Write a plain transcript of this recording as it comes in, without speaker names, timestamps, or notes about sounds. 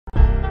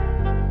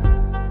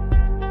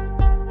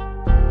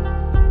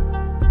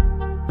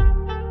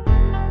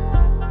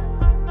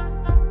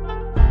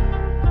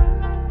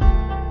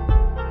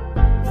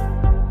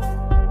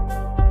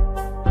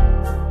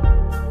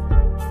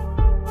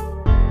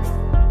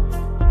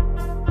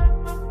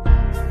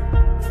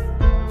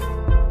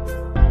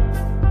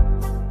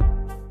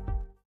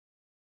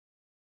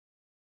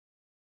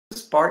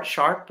Bart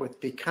Sharp with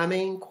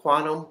Becoming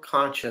Quantum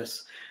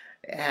Conscious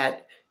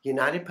at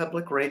United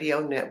Public Radio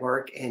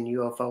Network and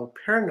UFO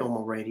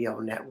Paranormal Radio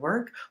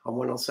Network on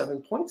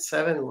 107.7,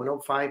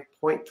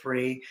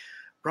 105.3,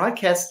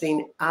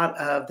 broadcasting out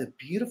of the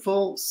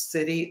beautiful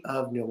city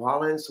of New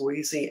Orleans,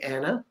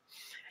 Louisiana.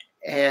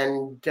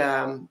 And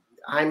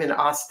I'm in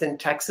Austin,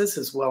 Texas,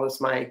 as well as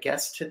my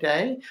guest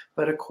today.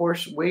 But of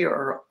course, we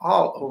are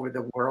all over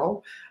the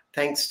world,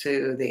 thanks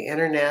to the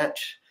internet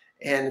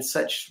and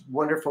such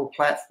wonderful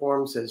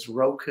platforms as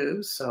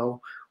Roku.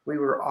 So we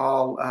were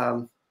all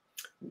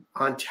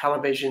on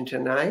television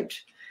tonight.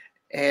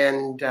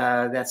 And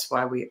that's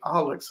why we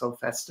all look so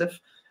festive.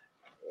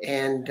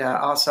 And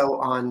also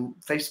on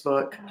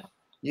Facebook,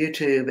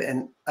 YouTube,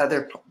 and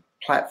other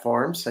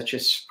platforms such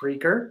as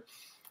Spreaker.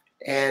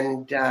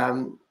 And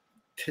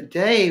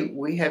today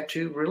we have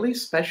two really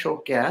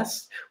special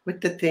guests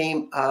with the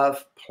theme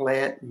of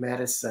plant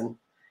medicine.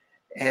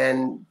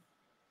 And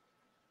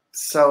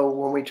so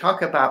when we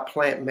talk about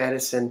plant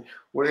medicine,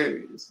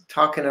 we're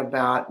talking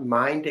about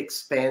mind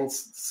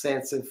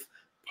expansive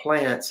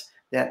plants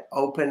that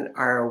open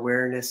our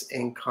awareness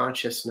and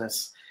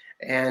consciousness.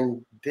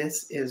 And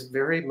this is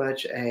very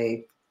much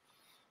a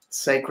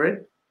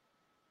sacred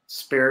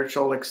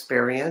spiritual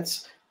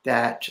experience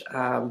that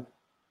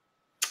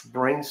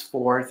brings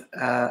forth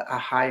a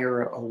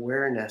higher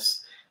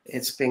awareness.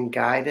 It's been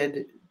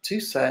guided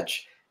to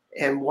such.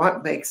 And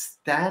what makes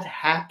that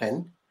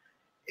happen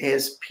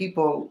is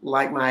people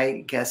like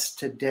my guests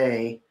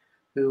today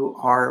who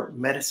are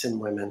medicine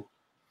women.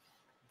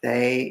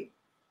 They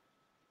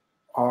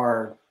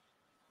are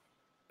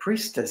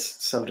priestess,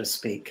 so to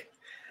speak.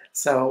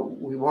 So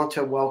we want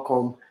to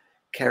welcome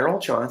Carol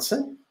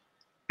Johnson.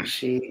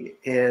 She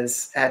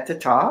is at the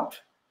top.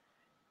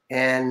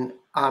 And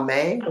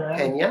Aimee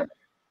Pena.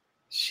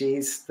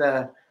 She's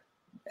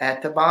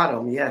at the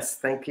bottom. Yes,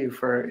 thank you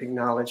for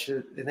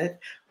acknowledging it.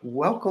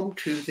 Welcome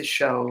to the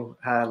show,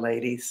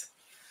 ladies.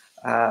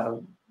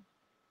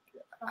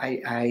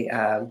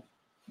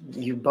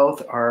 You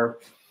both are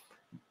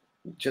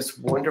just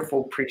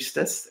wonderful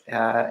priestess,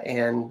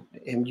 and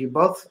you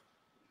both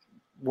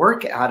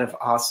work out of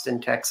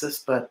Austin,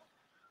 Texas. But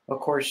of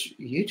course,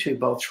 you two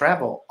both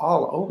travel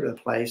all over the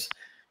place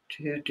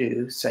to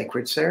do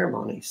sacred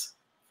ceremonies.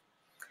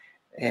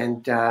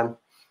 And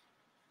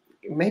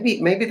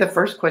maybe the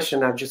first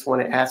question I just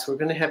want to ask, we're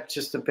going to have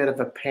just a bit of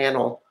a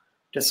panel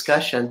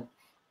discussion.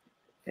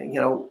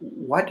 You know,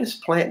 what does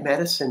plant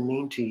medicine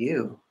mean to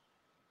you?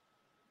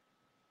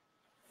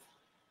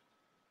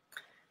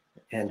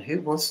 And who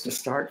wants to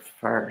start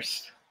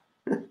first?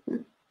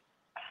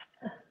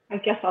 I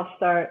guess I'll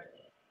start.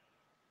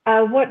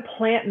 What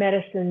plant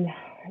medicine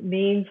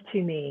means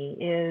to me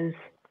is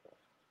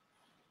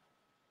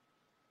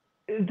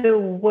the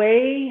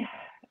way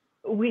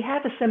we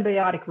have a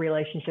symbiotic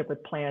relationship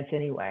with plants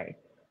anyway,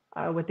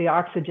 with the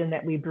oxygen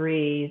that we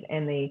breathe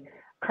and the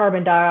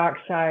carbon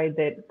dioxide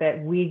that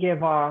we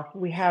give off.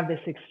 We have this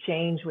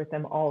exchange with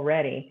them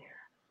already.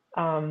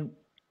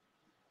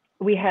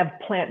 We have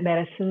plant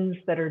medicines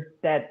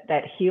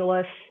that heal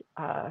us,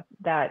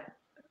 that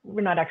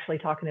we're not actually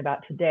talking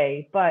about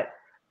today, but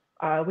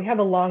we have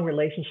a long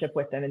relationship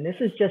with them. And this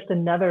is just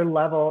another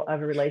level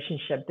of a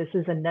relationship. This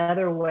is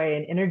another way,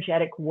 an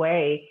energetic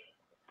way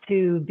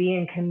to be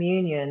in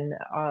communion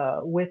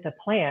with the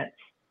plants.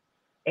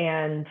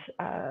 And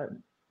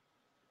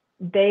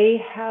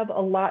they have a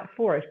lot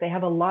for us. They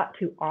have a lot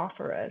to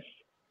offer us.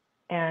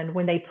 And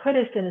when they put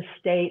us in a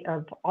state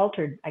of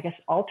altered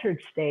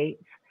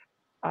states,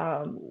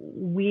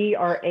 we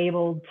are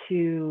able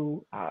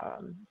to,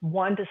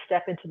 to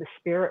step into the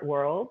spirit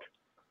world,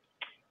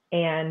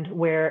 and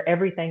where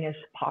everything is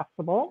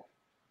possible.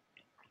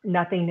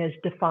 Nothing is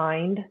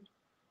defined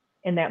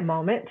in that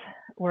moment.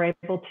 We're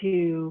able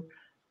to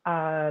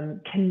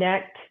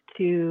connect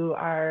to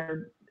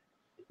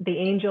the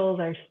angels,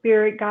 our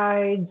spirit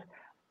guides,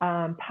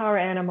 power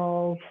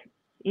animals,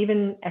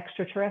 even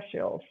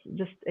extraterrestrials.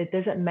 Just, it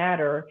doesn't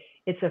matter.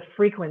 It's a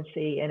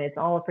frequency, and it's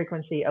all a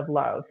frequency of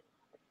love.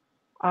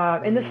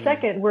 And the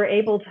second, we're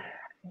able to,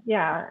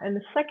 and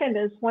the second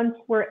is once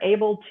we're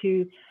able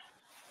to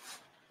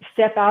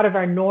step out of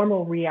our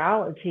normal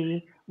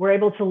reality, we're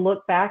able to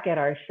look back at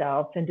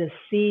ourselves and to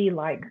see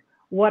like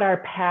what our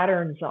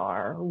patterns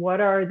are,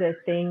 what are the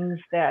things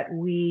that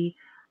we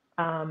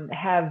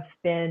have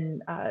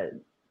been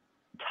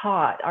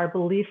taught, our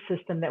belief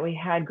system that we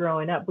had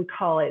growing up. We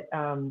call it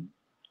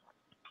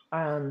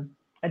a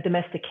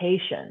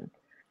domestication.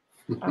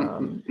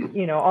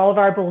 You know, all of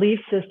our belief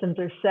systems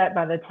are set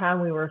by the time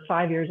we were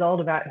 5 years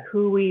old about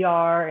who we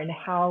are and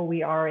how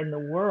we are in the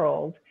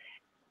world.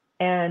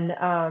 And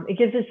it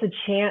gives us a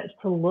chance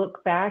to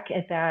look back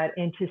at that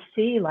and to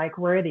see like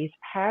where these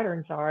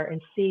patterns are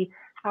and see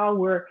how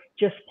we're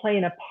just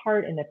playing a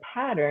part in the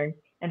pattern,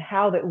 and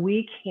how that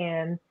we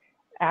can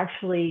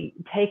actually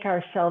take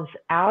ourselves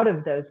out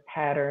of those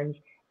patterns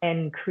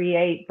and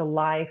create the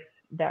life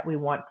that we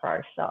want for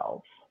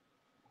ourselves.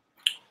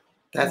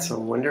 That's a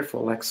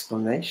wonderful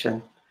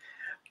explanation.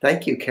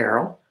 Thank you,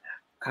 Carol.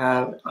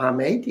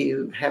 Aimee, do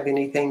you have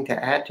anything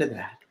to add to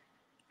that?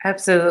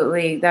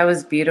 Absolutely. That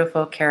was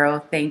beautiful, Carol.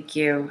 Thank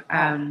you.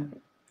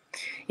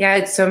 Yeah,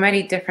 it's so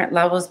many different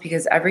levels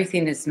because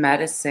everything is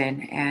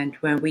medicine. And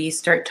when we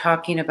start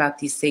talking about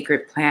these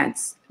sacred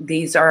plants,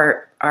 these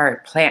are our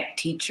plant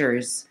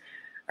teachers,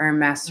 our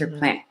master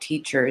plant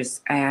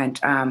teachers. And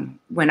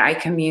when I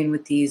commune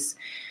with these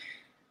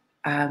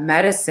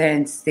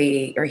medicines,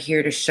 they are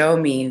here to show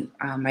me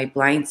my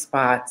blind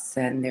spots,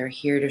 and they're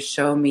here to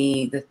show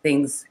me the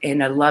things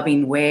in a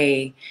loving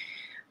way,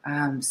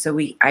 so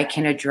I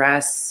can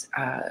address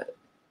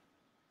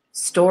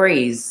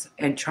stories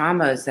and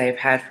traumas that I've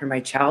had from my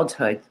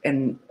childhood.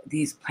 And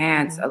these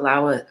plants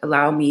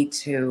allow me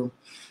to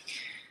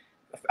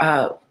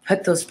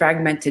put those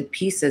fragmented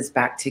pieces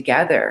back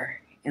together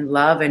in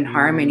love and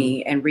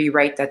harmony and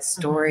rewrite that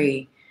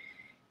story.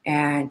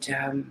 And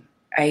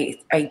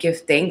I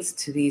give thanks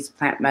to these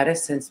plant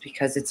medicines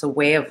because it's a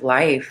way of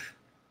life.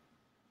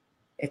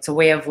 It's a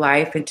way of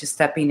life into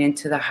stepping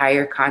into the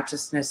higher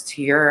consciousness,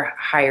 to your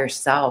higher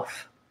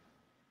self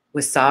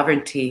with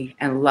sovereignty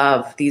and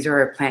love. These are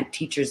our plant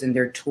teachers and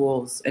their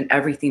tools, and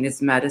everything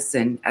is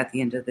medicine at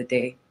the end of the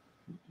day.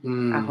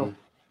 I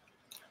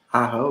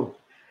hope.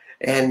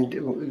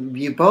 And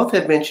you both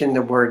have mentioned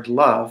the word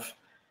love.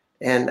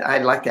 And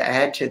I'd like to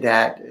add to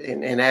that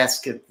and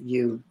ask if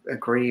you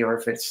agree or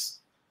if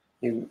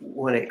you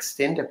want to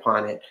extend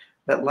upon it.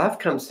 But love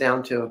comes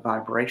down to a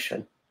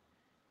vibration.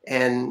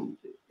 And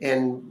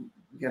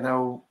you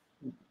know,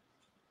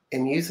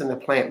 in using the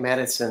plant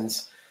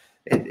medicines,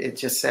 it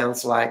just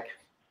sounds like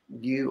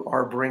you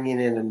are bringing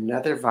in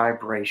another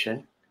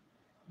vibration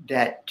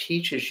that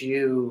teaches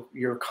you,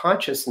 your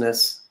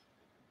consciousness,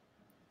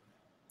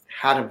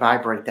 how to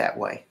vibrate that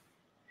way.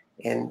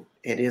 And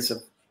it is a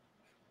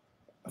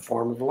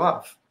form of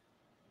love.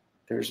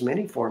 There's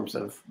many forms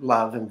of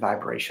love and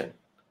vibration.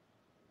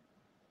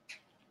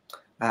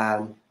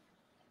 And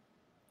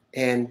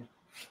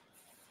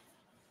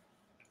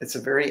it's a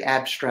very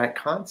abstract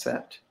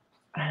concept.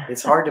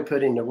 It's hard to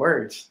put into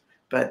words,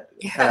 but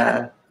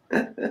it's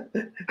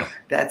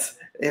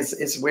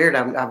weird.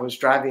 I was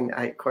driving.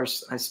 Of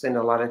course, I spend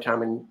a lot of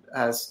time in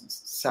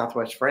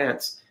Southwest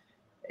France,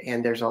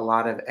 and there's a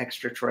lot of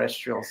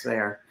extraterrestrials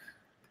there.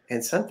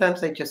 And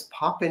sometimes they just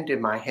pop into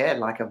my head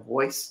like a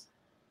voice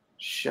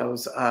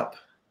shows up,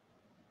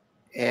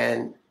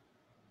 and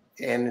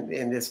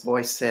this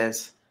voice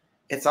says,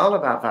 "It's all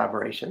about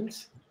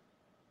vibrations.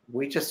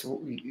 We just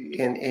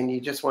and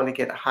you just want to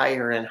get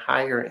higher and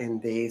higher in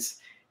these.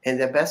 And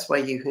the best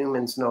way you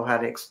humans know how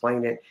to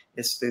explain it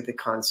is through the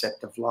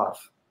concept of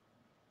love."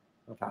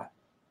 I thought,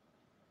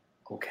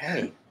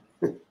 okay.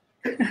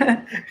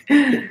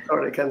 It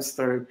sort of comes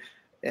through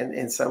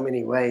in so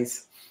many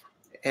ways.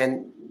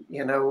 And,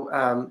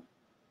 one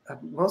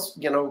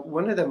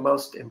of the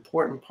most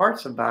important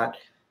parts about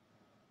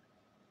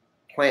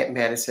plant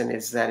medicine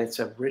is that it's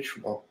a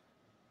ritual.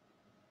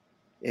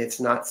 It's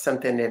not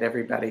something that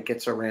everybody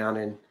gets around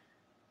and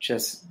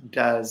just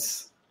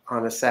does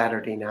on a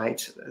Saturday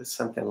night,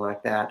 something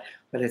like that,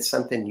 but it's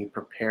something you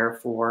prepare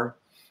for.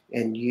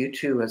 And you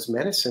two, as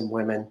medicine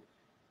women,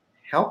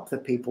 help the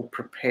people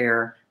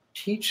prepare,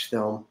 teach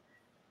them,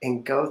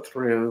 and go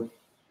through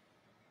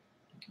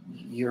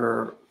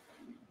your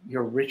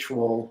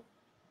ritual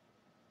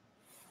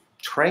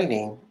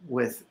training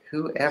with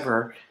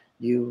whoever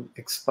you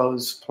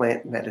expose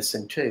plant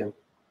medicine to.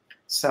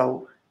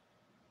 So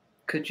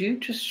could you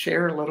just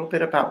share a little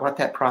bit about what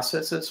that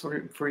process is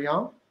for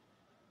y'all?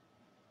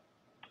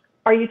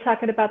 Are you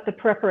talking about the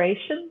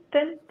preparation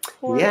then?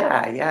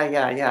 Yeah.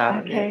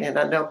 Okay. And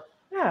I know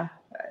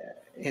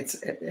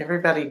it's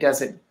everybody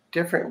does it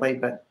differently,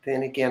 but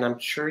then again, I'm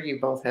sure you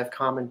both have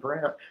common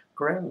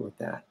ground with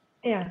that.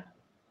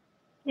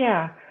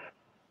 Yeah.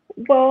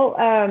 Well,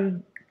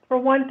 for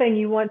one thing,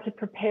 you want to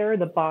prepare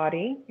the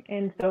body.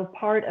 And so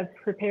part of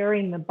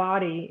preparing the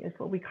body is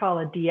what we call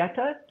a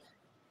dieta.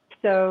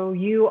 So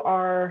you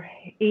are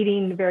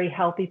eating very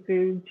healthy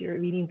foods.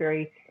 You're eating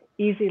very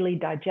easily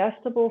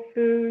digestible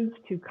foods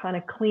to kind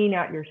of clean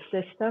out your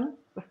system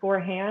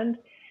beforehand,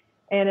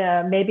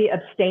 and maybe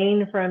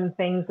abstaining from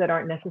things that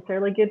aren't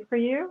necessarily good for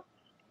you.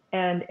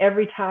 And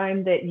every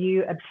time that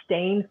you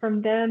abstain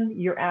from them,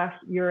 you're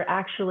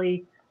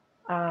actually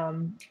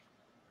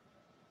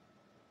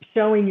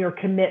showing your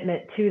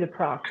commitment to the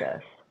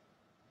process,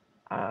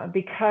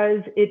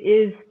 because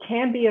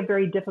can be a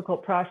very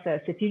difficult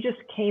process. If you just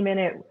came in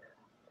it,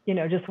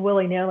 just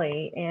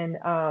willy-nilly, and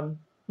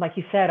like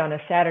you said, on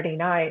a Saturday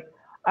night,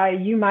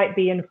 you might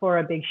be in for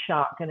a big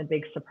shock and a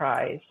big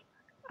surprise.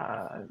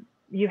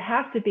 You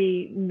have to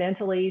be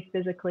mentally,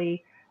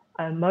 physically,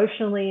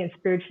 emotionally, and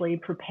spiritually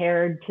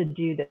prepared to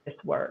do this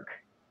work.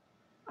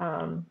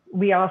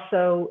 We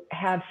also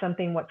have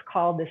what's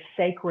called the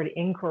sacred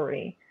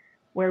inquiry,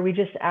 where we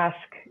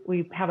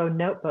have a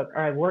notebook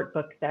or a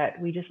workbook that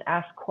we just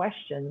ask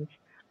questions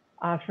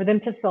for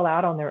them to fill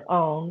out on their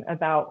own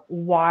about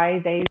why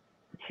they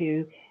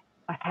to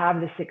have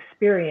this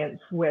experience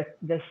with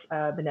this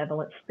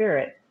benevolent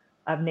spirit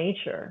of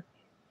nature,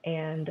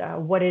 and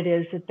what it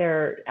is that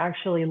they're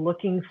actually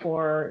looking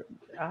for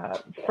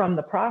from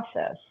the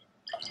process.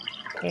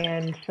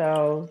 And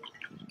so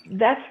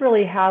that's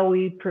really how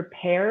we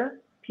prepare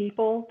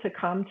people to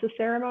come to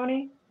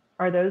ceremony.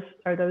 Are those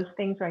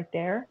things right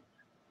there?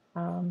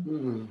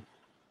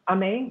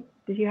 Aimee,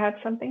 did you have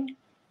something?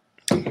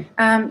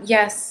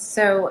 Yes.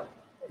 So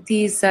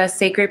these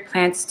sacred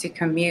plants to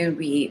commune,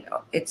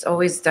 it's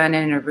always done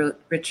in a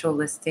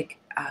ritualistic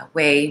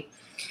way.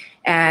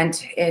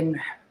 And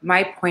in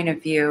my point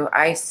of view,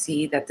 I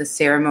see that the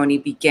ceremony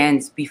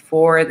begins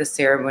before the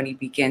ceremony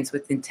begins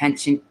with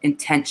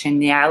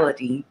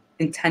intentionality,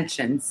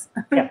 intentions.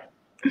 Yep.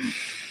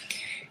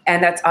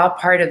 And that's all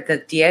part of the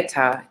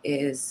dieta,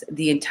 is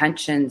the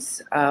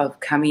intentions of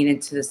coming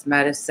into this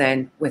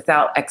medicine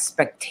without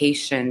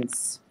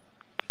expectations.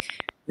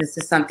 This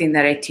is something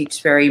that I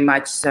teach very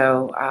much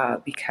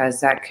so,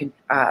 because that could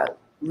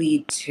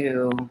lead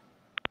to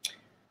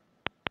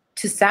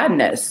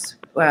sadness.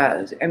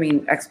 I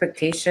mean,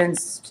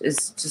 expectations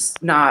is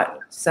just not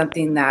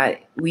something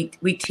that we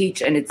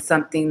teach, and it's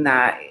something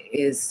that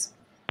is,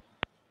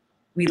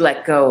 we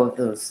let go of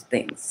those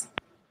things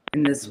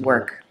in this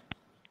work.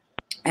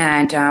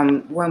 And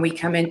when we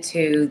come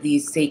into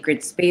these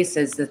sacred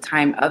spaces, the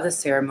time of the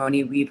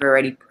ceremony, we've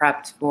already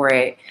prepped for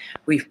it.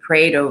 We've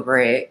prayed over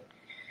it.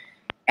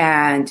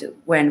 And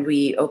when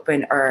we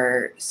open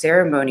our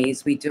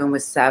ceremonies, we do them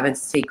with 7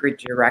 sacred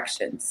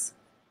directions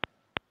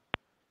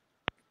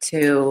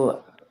to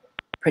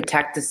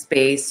protect the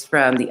space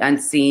from the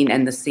unseen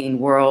and the seen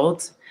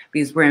world,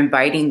 because we're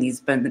inviting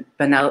these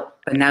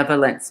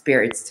benevolent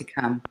spirits to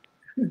come.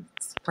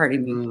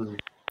 Pardon me.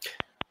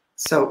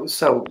 So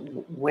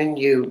when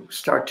you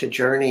start to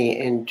journey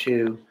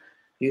into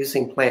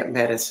using plant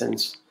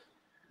medicines,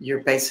 you're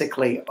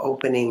basically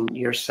opening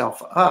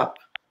yourself up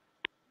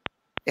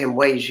in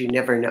ways you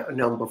never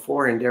known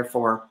before, and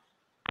therefore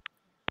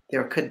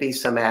there could be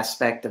some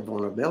aspect of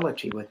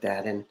vulnerability with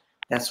that, and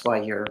that's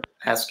why you're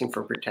asking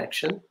for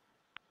protection.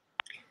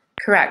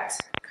 Correct.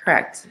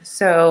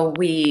 So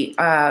we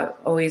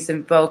always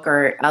invoke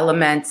our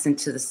elements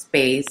into the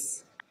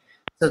space.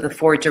 So the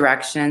 4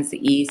 directions: the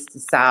east, the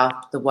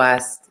south, the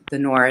west, the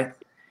north.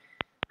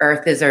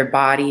 Earth is our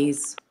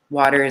bodies,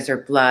 water is our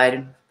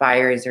blood,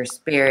 fire is our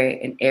spirit,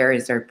 and air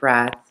is our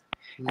breath.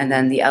 And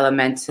then the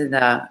elements in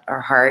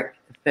our heart,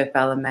 the 5th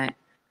element.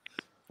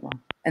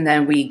 And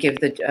then we give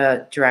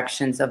the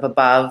directions of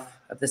above,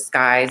 of the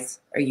skies,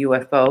 our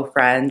UFO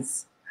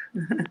friends.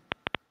 And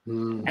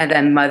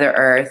then Mother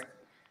Earth.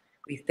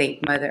 We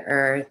thank Mother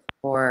Earth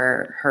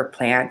for her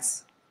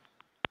plants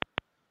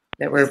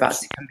that we're about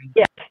to come in.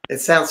 Yeah. It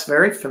sounds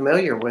very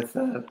familiar with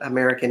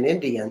American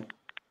Indian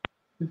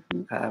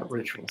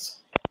rituals.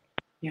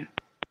 Yeah.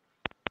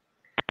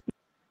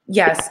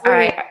 Yes,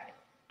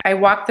 I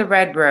walk the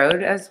red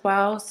road as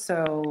well.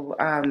 So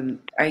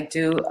I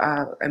do.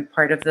 I'm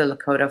part of the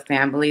Lakota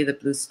family, the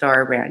Blue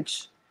Star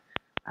Ranch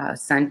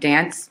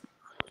Sundance,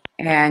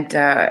 and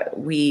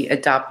we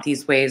adopt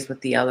these ways with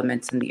the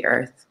elements in the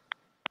earth.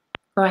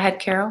 Go ahead,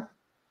 Carol.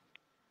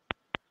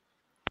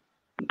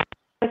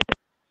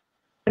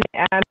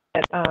 Add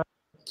that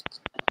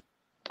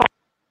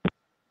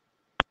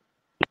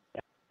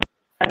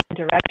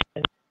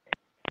direction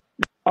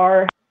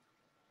are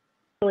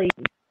really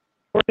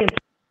orienting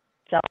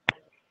itself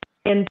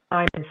in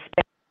time and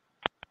space,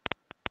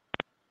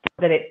 so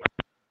that it.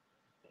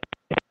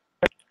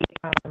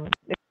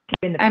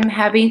 I'm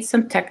having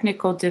some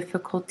technical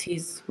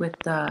difficulties with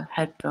the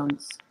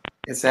headphones.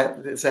 Is that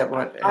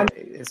what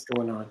is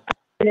going on?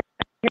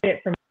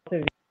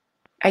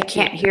 I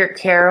can't hear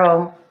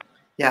Carol.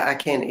 Yeah, I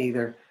can't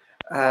either.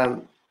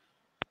 Well,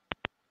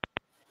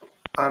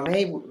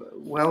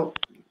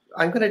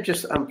 I'm going to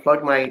just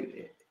unplug my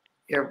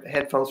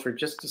headphones for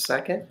just a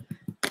second.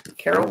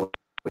 Carol,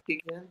 would you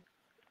again?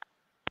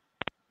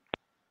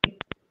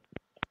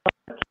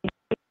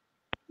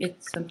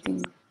 It's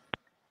something. Can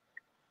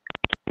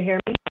you hear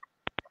me?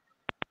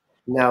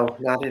 No,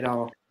 not at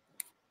all.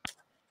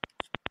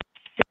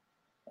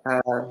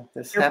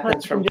 This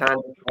happens from time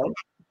to time.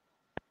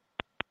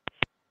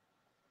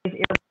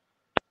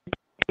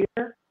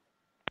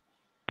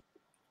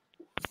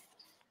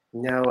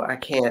 No, I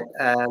can't.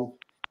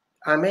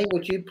 Aimee,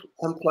 would you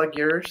unplug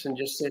yours and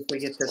just see if we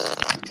get this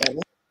better?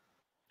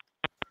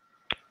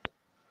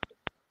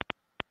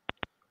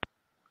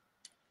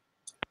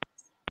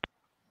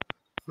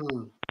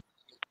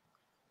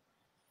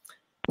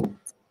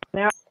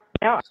 Now.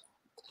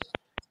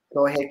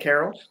 Go ahead,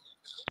 Carol.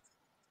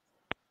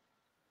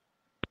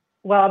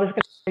 Well, I was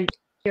going to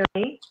hear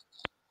me.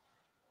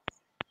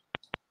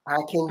 I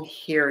can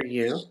hear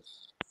you.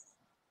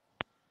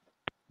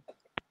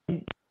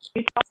 You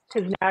talk,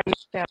 because now you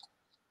sound.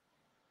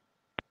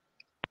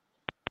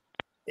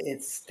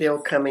 It's still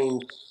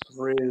coming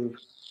through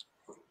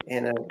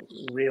in a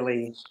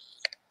really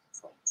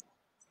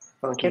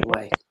funky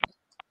way.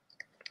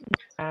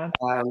 I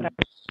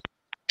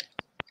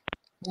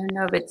don't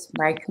know if it's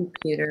my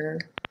computer.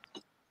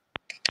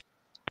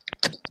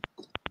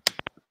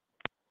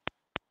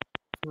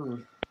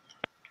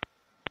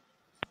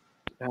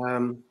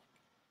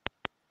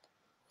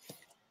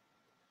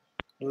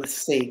 Let's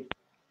see.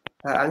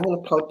 I'm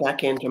going to plug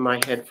back into my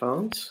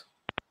headphones.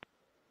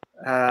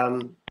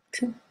 Carol,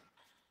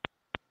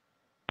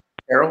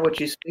 would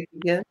you speak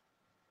again?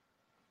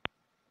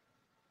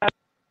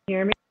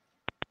 Hear me?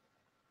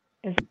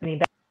 Is it me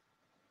back?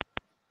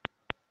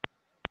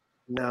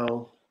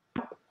 No.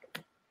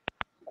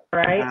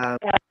 Right. I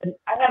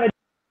have a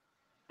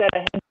set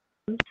of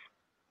headphones.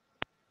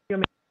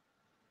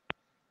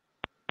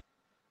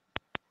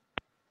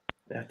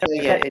 I tell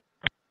you,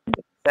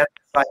 that's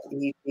like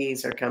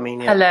EPs are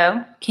coming in.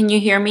 Hello, can you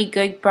hear me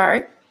good,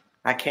 Bart?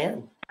 I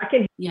can. I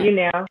can hear you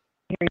now.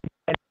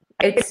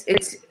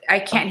 It's I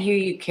can't hear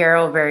you,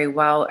 Carol, very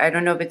well. I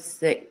don't know if it's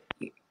the.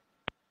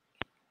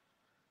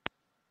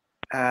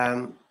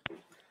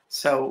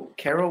 So,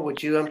 Carol,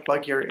 would you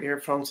unplug your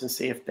earphones and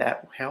see if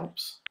that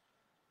helps?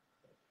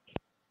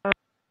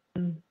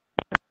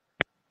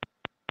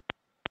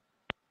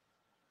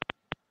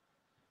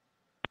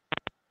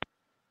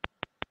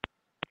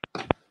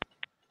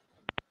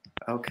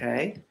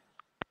 Okay.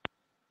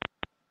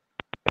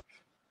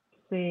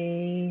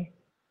 See,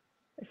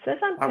 it says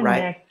I'm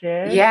connected.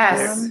 Right.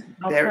 Yes.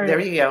 There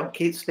you go.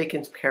 Keep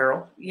speaking,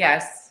 Carol.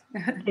 Yes.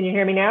 Can you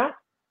hear me now?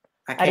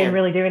 I can. I didn't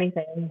really do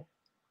anything.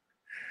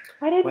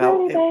 I didn't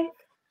do anything.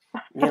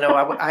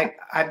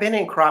 I've been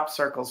in crop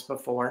circles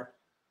before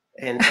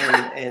in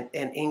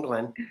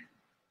England,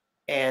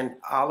 and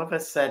all of a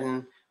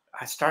sudden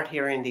I start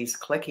hearing these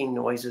clicking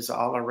noises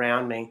all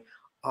around me,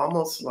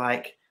 almost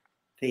like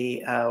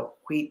the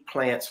wheat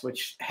plants,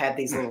 which had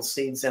these little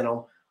seeds in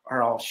them,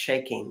 are all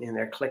shaking and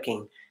they're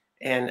clicking.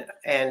 And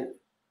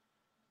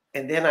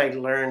then I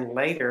learned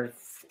later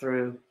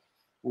through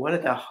one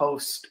of the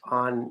hosts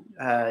on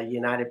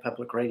United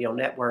Public Radio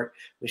Network,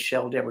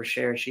 Michelle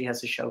Devershare, she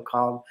has a show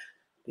called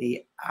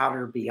The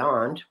Outer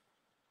Beyond.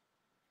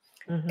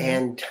 Mm-hmm.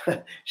 And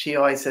she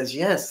always says,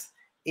 yes,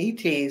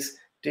 ETs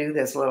do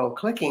this little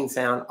clicking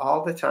sound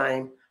all the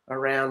time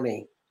around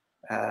me.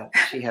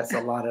 She has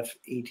a lot of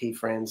ET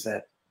friends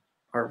that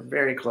are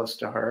very close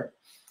to her,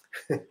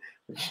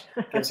 which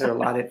gives her a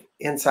lot of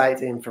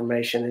inside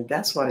information. And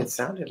that's what it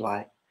sounded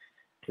like.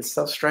 It's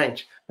so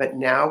strange. But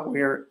now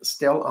we're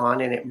still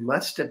on, and it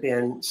must have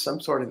been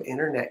some sort of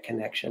internet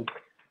connection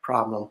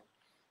problem.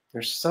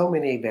 There's so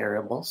many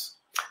variables.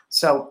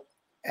 So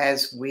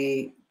as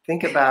we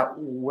think about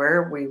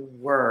where we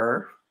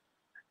were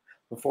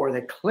before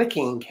the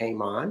clicking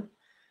came on,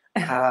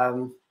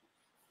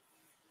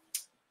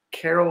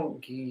 Carol,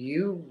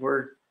 you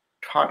were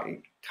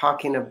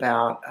talking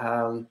about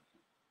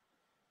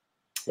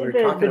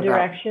the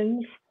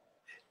directions.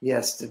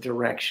 Yes, the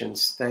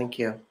directions. Thank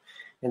you.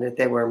 And that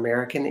they were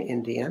American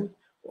Indian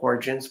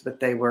origins, but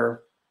they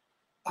were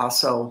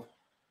also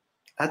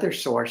other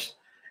source.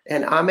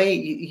 And Aimee,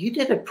 you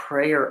did a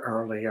prayer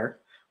earlier.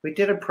 We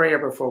did a prayer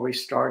before we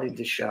started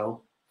the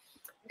show.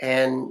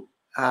 And,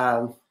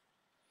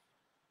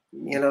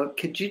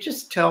 could you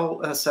just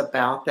tell us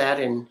about that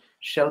and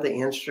show the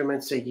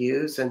instruments they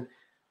use? And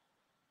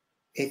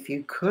if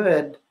you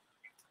could,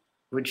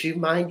 would you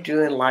mind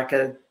doing like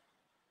a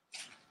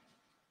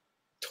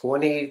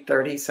 20,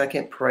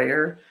 30-second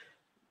prayer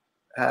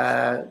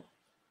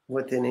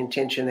with an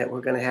intention that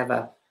we're going to have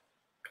a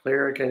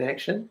clearer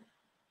connection?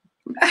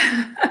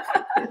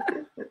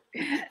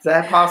 Is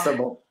that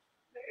possible?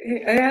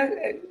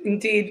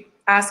 Indeed.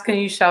 Ask and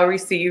you shall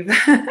receive.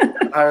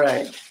 All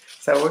right.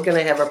 So we're going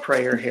to have a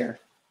prayer here.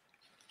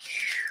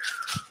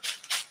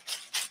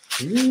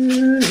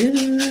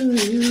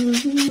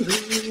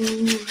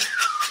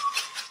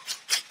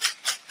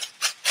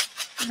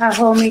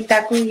 Ahomi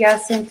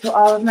Takuyasin to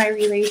all of my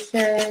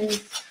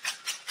relations.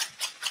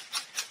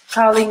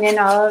 Calling in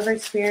all of our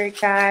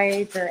spirit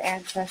guides, our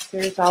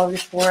ancestors, all of the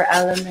four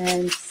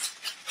elements.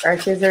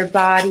 Earth is our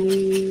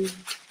body.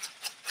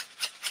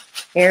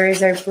 Air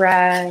is our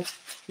breath.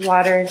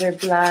 Water is our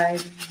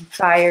blood.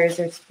 Fire is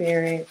our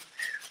spirit.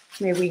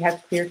 May we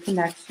have clear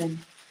connection.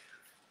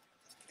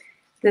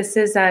 This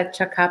is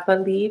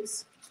chacapa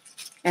leaves,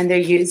 and they're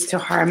used to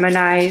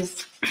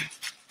harmonize.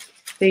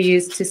 They're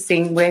used to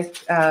sing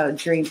with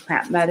during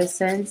plant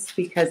medicines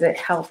because it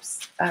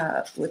helps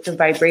with the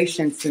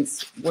vibration,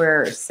 since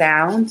we're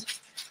sound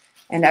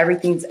and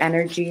everything's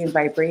energy and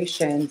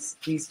vibrations.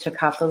 These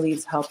chacapa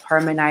leaves help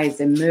harmonize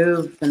and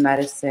move the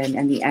medicine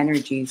and the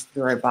energies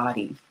through our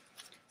body.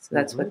 So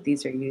that's what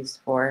these are used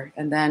for.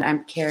 And then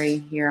I'm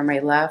carrying here on my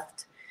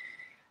left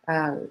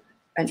an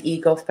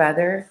eagle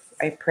feather.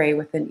 I pray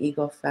with an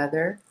eagle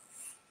feather.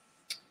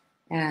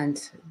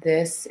 And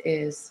this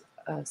is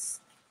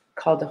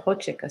called a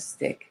hochika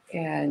stick.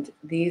 And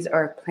these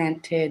are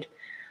planted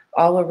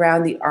all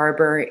around the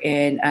arbor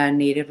in a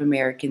Native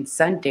American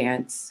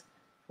Sundance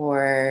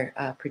for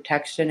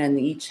protection. And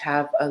they each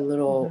have a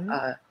little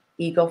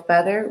eagle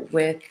feather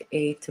with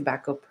a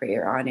tobacco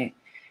prayer on it.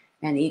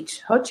 And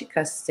each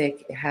hochika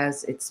stick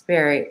has its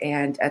spirit.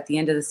 And at the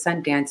end of the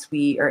Sundance,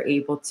 we are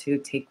able to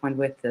take one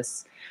with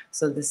us.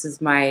 So this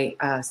is my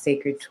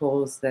sacred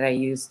tools that I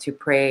use to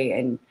pray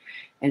and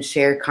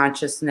share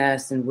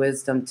consciousness and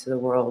wisdom to the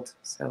world.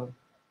 So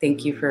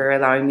thank you for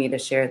allowing me to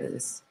share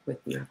this with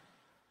you.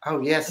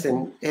 Oh, yes.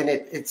 And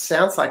it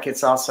sounds like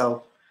it's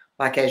also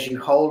like as you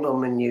hold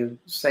them and you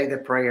say the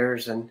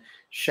prayers and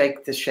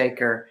shake the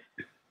shaker,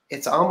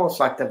 it's almost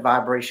like the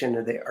vibration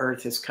of the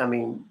earth is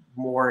coming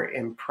more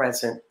in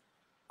present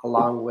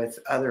along with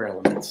other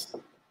elements.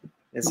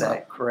 Is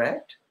that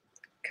correct?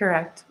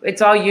 Correct.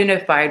 It's all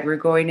unified. We're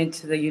going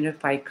into the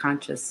unified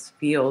conscious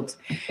field.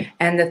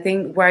 And the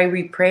thing why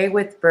we pray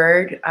with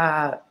bird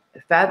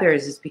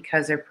feathers is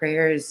because our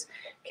prayers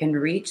can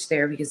reach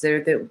there, because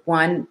they're the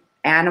one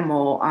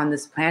animal on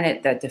this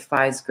planet that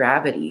defies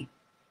gravity.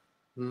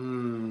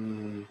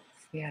 Mm.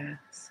 Yeah.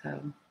 So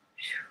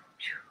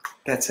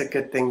That's a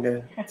good thing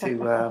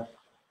to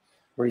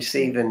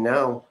receive and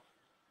know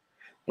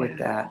with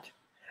that.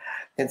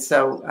 And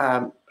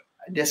so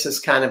this is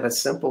kind of a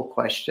simple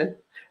question.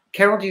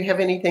 Carol, do you have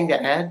anything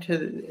to add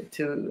to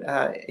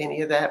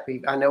any of that?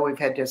 I know we've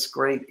had this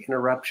great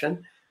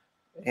interruption,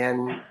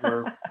 and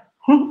we're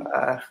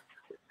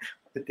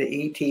with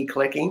the ET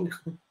clicking.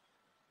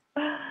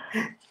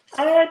 Mother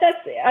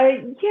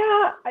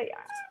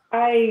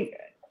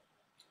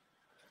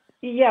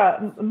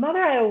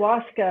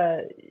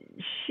Ayahuasca,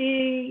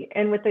 she,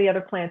 and with the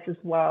other plants as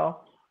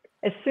well,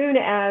 as soon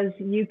as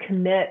you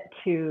commit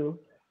to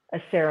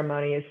a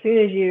ceremony, as soon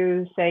as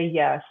you say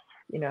yes,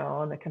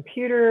 on the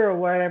computer or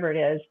whatever it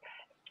is,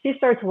 she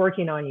starts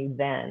working on you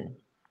then.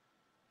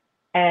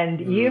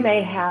 And you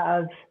may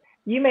have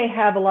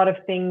a lot of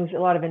things, a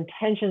lot of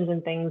intentions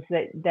and things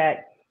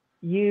that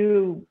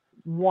you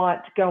want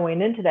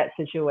going into that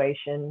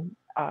situation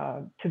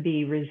to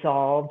be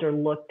resolved or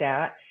looked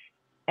at.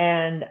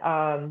 And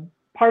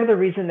part of the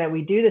reason that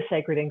we do the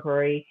sacred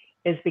inquiry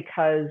is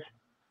because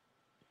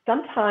a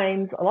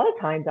lot of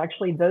times,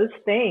 actually, those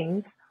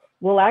things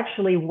will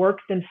actually work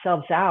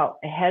themselves out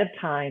ahead of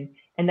time.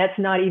 And that's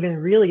not even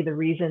really the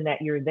reason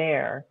that you're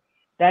there.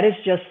 That is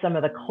just some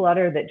of the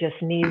clutter that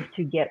just needs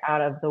to get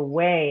out of the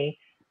way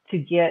to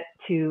get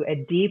to a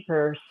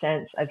deeper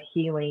sense of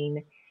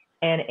healing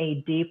and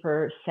a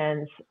deeper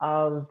sense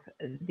of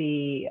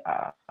the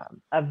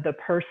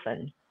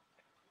person,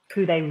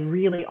 who they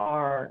really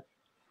are.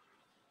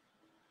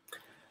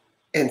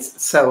 And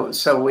so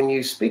when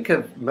you speak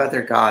of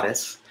Mother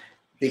Goddess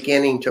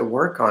beginning to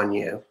work on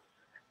you,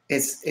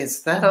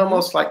 is that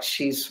almost like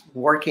she's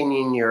working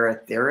in your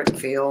etheric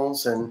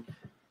fields, and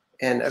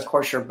of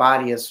course your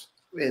body is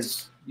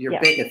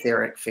your big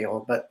etheric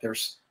field, but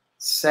there's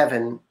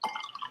 7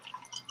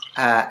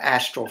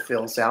 astral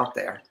fields out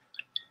there.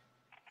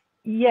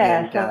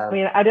 Yes, and, I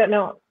mean, I don't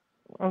know.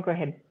 Oh, go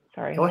ahead.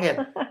 Sorry. Go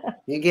ahead.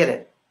 You get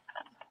it.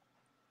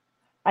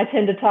 I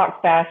tend to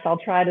talk fast. I'll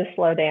try to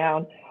slow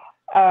down.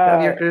 No,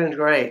 you're doing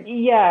great.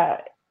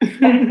 Yeah.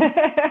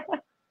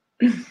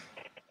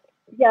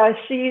 Yeah,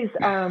 she's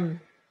oh,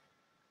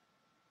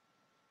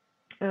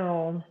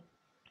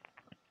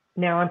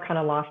 now I'm kind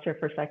of lost here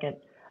for a second.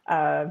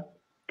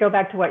 Go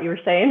back to what you were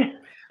saying.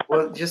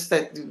 Well, just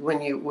that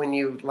when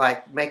you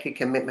like make a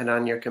commitment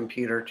on your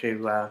computer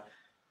to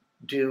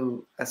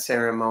do a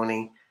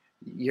ceremony,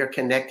 you're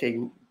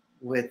connecting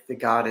with the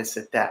goddess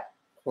at that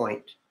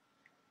point.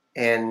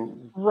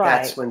 And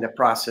that's when the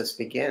process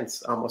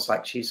begins, almost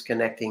like she's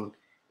connecting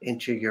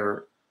into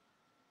your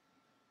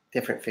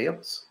different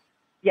fields.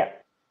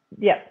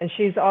 Yeah, and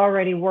she's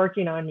already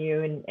working on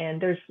you. And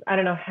there's, I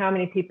don't know how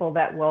many people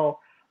that will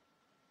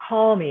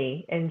call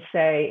me and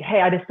say,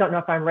 hey, I just don't know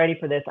if I'm ready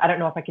for this. I don't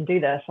know if I can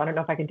do this. I don't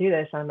know if I can do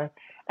this. And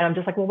I'm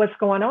just like, well, what's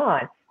going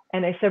on?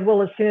 And they said,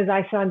 well, as soon as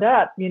I signed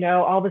up,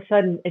 all of a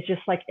sudden it's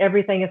just like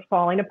everything is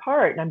falling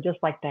apart. And I'm just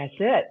like, that's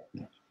it.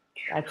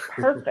 That's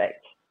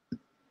perfect.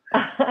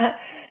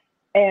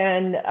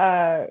 And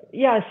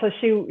so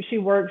she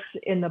works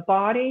in the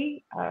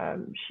body.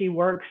 She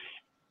works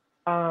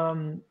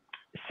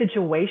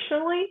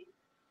situationally.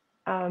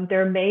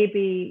 There may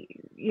be,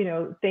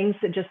 things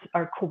that just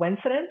are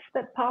coincidence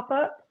that pop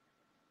up,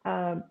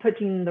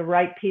 putting the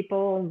right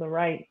people, the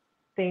right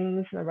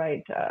things, the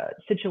right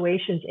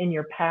situations in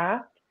your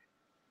path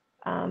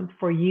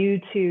for you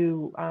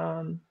to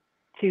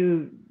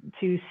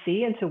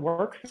see and to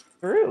work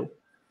through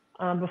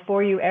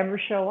before you ever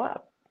show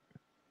up.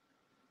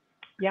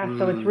 Yeah,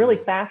 so it's really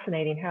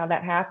fascinating how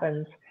that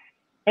happens.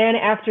 And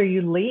after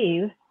you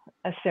leave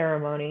a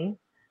ceremony,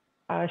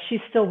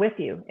 she's still with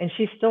you, and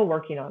she's still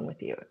working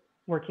with you.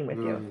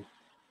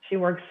 She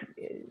works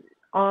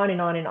on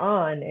and on and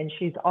on, and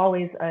she's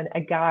always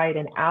a guide,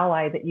 an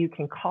ally that you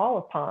can call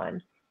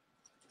upon.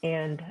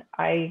 And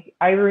I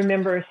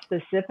remember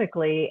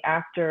specifically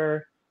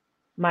after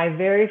my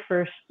very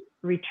first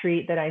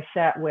retreat that I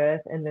sat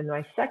with, and then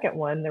my second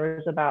one, there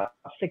was about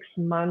 6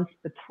 months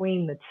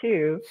between the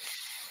two.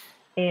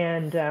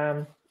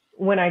 And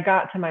when I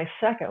got to my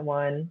second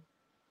one,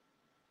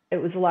 it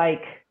was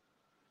like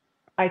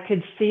I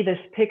could see this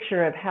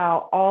picture of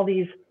how all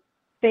these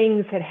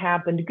things had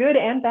happened, good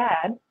and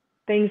bad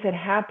things had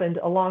happened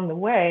along the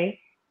way,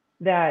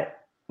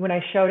 that when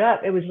I showed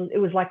up, it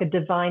was like a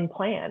divine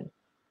plan.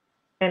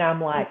 And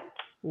I'm like,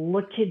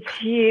 look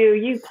at you.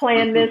 You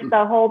planned this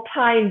the whole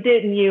time,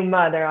 didn't you,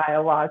 Mother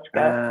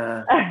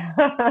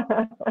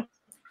Ayahuasca?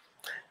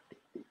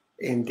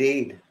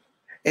 Indeed.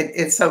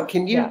 And so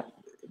can you, Yeah.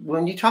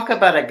 when you talk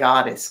about a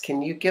goddess,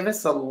 can you give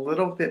us a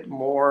little bit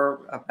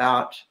more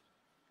about,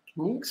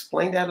 can you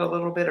explain that a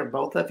little bit, or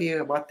both of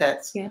you, what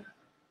that's, Yeah.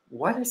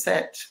 what is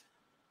that?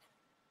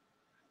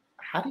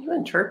 How do you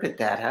interpret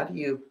that? How do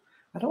you,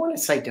 I don't want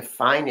to say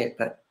define it,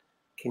 but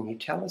can you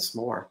tell us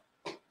more?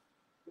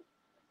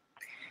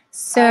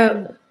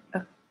 So,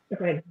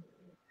 Good.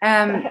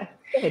 um,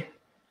 Good.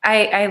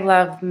 I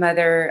love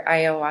Mother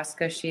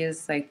Ayahuasca. She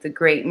is like the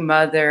great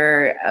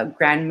mother,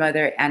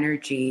 grandmother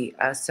energy.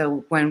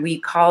 So when we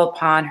call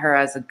upon her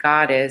as a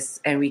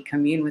goddess and we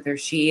commune with her,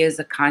 she is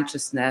a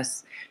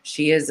consciousness,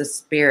 she is a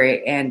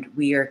spirit, and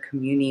we are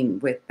communing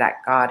with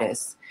that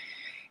goddess.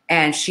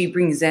 And she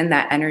brings in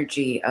that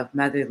energy of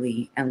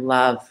motherly and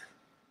love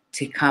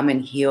to come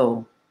and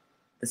heal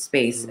the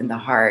space in the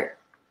heart.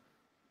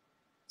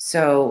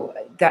 So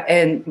that,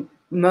 and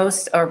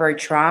most of our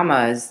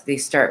traumas, they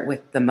start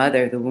with the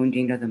mother, the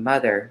wounding of the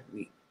mother.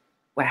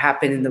 What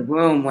happened in the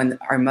womb when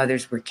our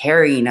mothers were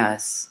carrying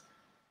us?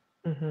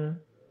 Mm-hmm.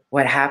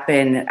 What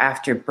happened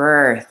after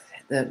birth?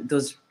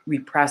 Those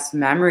repressed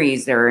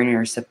memories that are in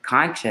our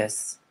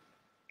subconscious.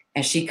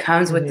 And she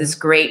comes with this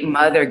great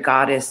mother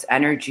goddess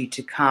energy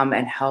to come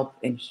and help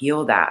and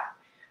heal that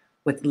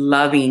with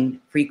loving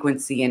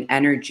frequency and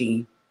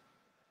energy.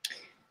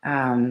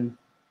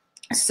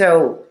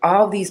 So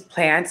all these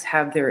plants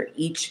have their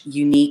each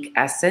unique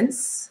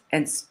essence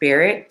and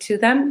spirit to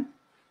them.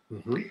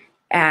 Mm-hmm.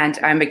 And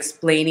I'm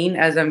explaining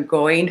as I'm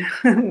going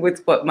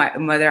with what my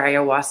Mother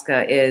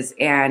Ayahuasca is.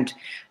 And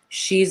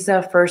she's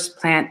the first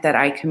plant that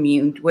I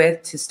communed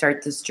with to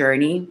start this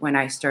journey when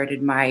I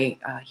started my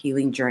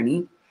healing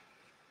journey.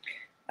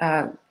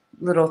 When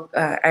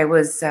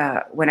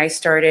I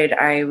started,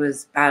 I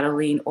was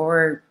battling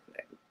or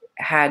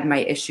had my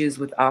issues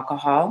with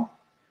alcohol.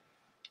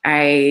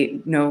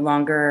 I no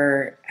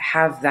longer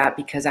have that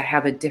because I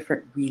have a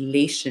different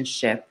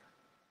relationship.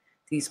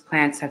 These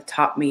plants have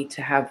taught me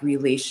to have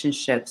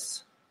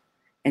relationships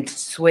and to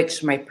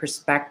switch my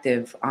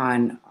perspective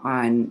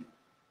on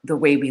the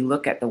way we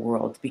look at the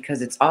world,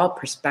 because it's all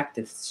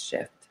perspective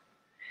shift.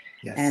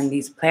 Yes. And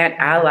these plant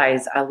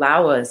allies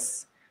allow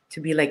us to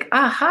be like,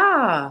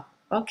 aha,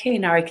 okay,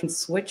 now I can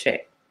switch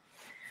it.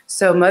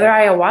 So Mother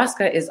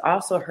Ayahuasca is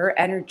also her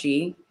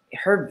energy,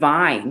 her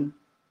vine.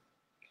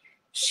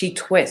 She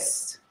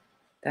twists.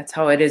 That's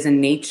how it is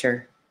in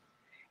nature.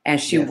 And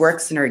she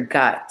works in her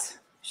gut.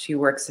 She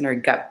works in her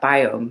gut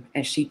biome,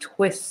 and she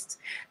twists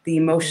the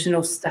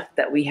emotional stuff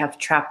that we have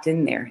trapped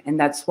in there. And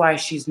that's why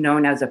she's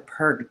known as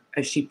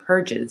as she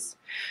purges,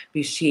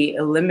 because she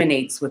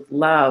eliminates with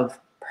love,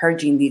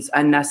 purging these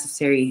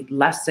unnecessary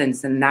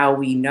lessons. And now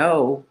we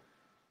know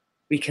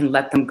we can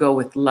let them go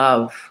with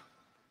love.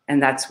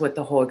 And that's what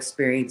the whole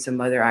experience of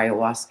Mother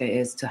Ayahuasca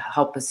is, to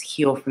help us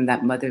heal from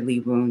that motherly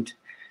wound,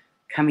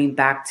 coming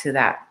back to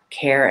that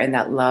care and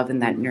that love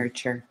and that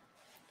nurture.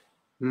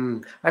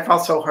 I've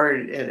also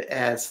heard it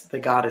as the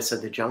goddess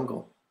of the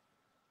jungle.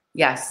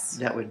 Yes.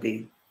 That would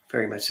be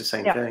very much the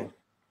same thing.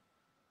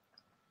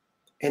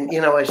 And,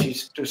 you know, as you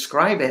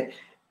describe it,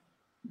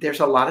 there's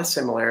a lot of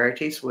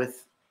similarities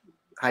with,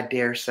 I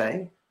dare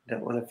say,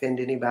 don't want to offend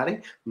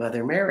anybody,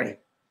 Mother Mary,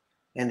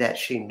 and that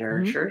she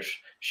nurtures,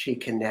 she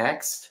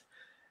connects.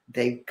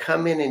 They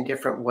come in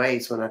different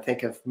ways. When I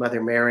think of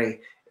Mother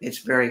Mary, it's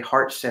very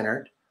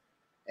heart-centered.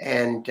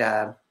 And,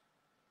 oh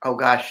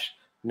gosh,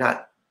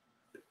 not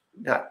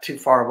too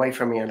far away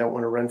from me. I don't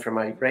want to run from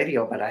my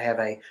radio, but I have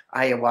a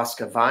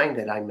ayahuasca vine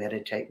that I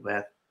meditate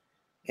with,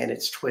 and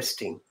it's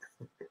twisting.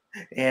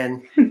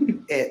 And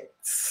it's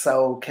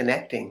so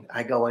connecting.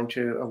 I go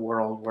into a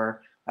world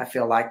where I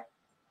feel like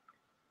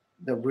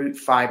the root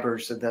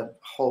fibers of the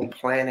whole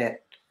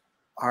planet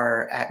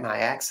are at my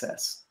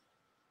access.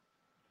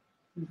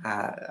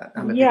 I'm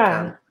a big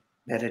time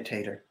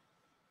meditator.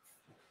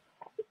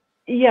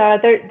 Yeah,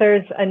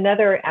 there's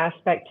another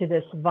aspect to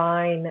this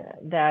vine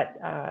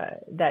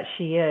that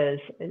she is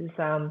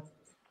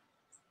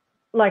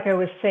like I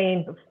was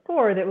saying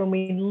before, that when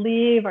we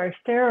leave our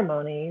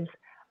ceremonies,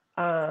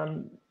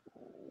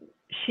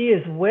 she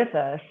is with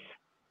us,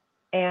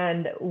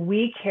 and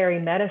we carry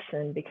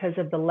medicine because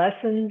of the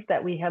lessons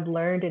that we have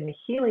learned in the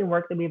healing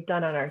work that we've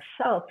done on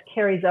ourselves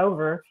carries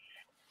over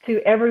to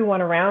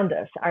everyone around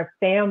us, our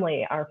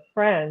family, our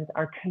friends,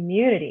 our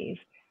communities.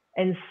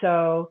 And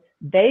so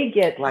they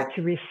get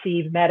to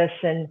receive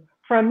medicine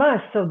from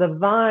us. So the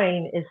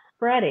vine is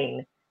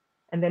spreading,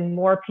 and then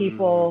more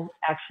people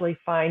actually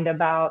find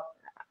out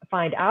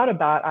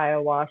about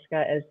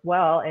ayahuasca as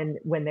well. And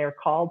when they're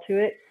called to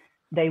it,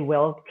 they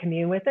will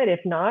commune with it. If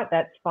not,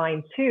 that's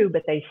fine too,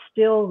 but they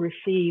still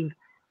receive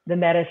the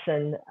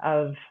medicine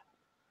of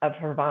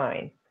her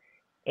vine.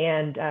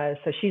 And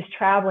so she's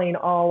traveling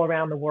all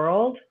around the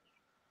world.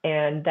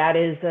 And that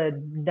is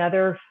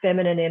another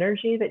feminine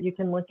energy that you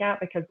can look at,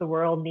 because the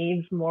world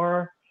needs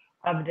more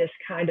of this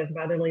kind of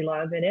motherly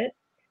love in it.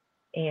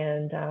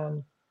 And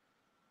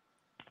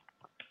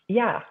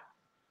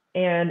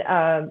and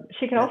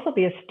she can also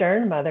be a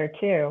stern mother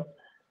too,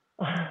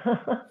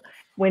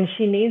 when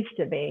she needs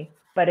to be.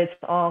 but it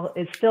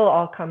still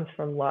all comes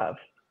from love.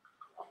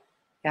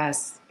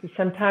 Yes.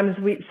 Sometimes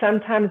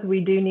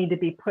we do need to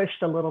be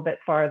pushed a little bit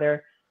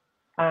farther,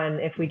 and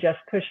if we just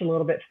push a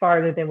little bit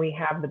farther, then we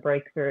have the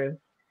breakthrough.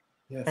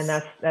 Yes. And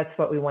that's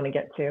what we want to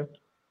get to.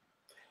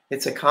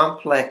 It's a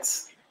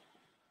complex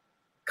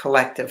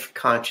collective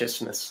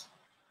consciousness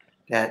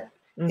that,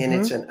 and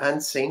it's an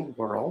unseen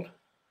world,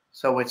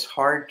 so it's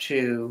hard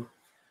to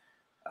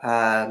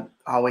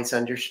always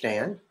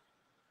understand.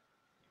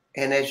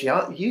 And as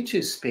you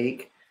two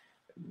speak,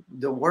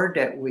 the word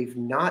that we've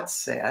not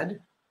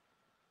said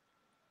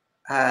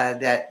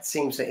that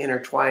seems to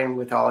intertwine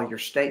with all your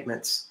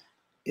statements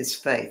is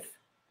faith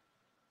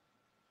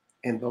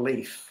and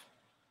belief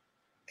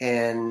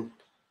and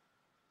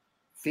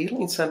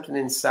feeling something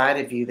inside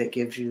of you that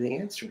gives you the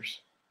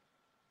answers.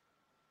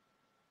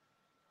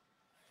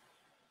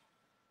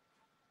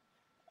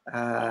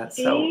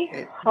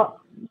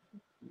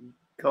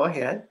 Go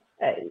ahead.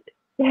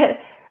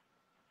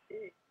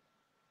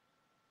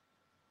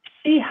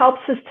 She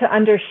helps us to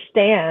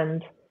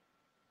understand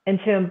and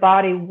to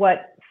embody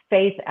what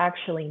faith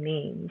actually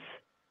means.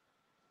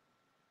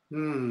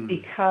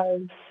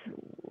 Because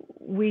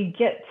we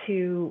get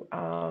to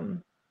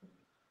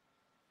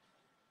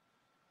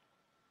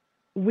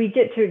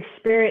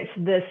experience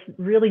this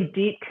really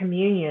deep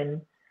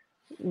communion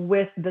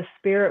with the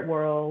spirit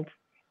world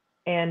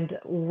and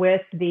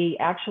with the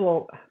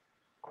actual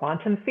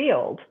quantum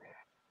field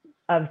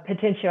of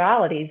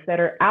potentialities that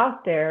are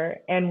out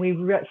there. And we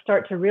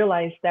start to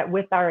realize that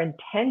with our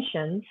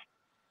intentions,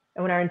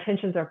 and when our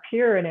intentions are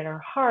pure and in our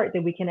heart,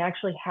 that we can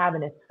actually have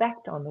an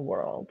effect on the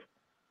world.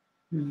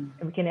 And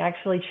we can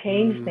actually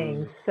change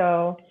things.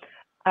 So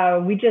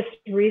we just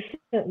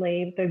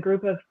recently, the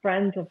group of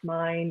friends of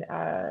mine,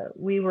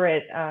 we were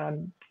at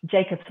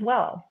Jacob's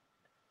Well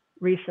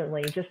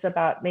recently, just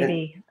about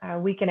maybe a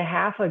week and a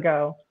half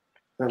ago.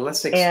 Now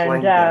let's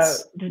explain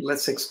this.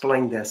 Let's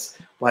explain this.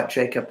 What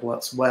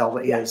Jacob's Well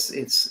is.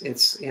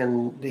 It's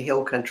in the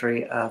hill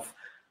country of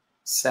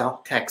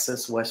South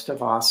Texas, west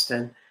of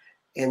Austin,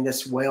 and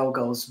this well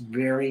goes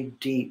very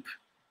deep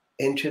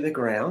into the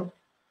ground.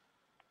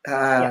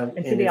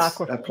 Into the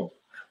aquifer.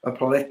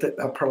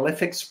 A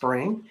prolific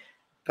spring,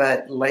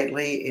 but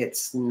lately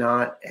it's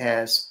not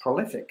as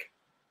prolific.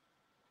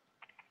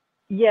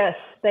 Yes,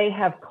 they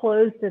have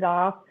closed it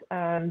off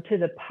to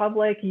the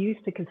public. You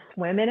used to could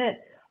swim in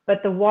it,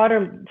 but the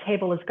water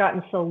table has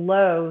gotten so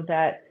low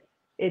that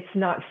it's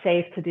not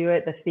safe to do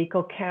it. The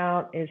fecal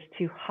count is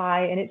too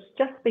high, and it's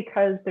just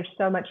because there's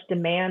so much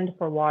demand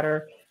for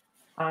water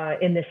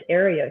in this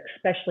area,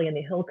 especially in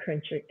the hill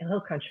country.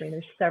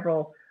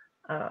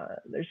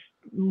 There's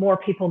more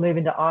people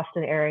moving to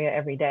Austin area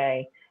every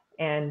day.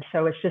 And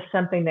so it's just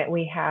something that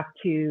we have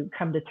to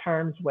come to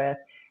terms with.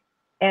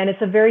 And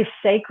it's a very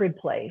sacred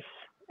place.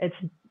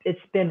 It's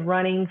been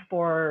running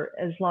for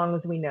as long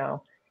as we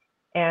know.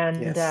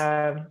 And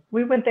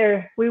we went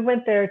there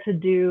to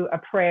do a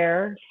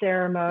prayer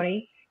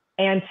ceremony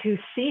and to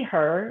see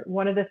her.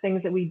 One of the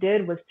things that we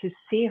did was to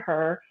see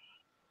her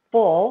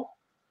full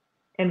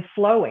and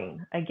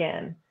flowing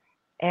again.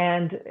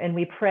 And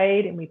we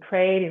prayed and we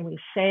prayed and we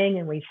sang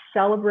and we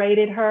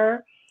celebrated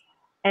her.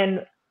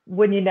 And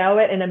wouldn't you know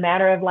it, in a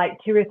matter of like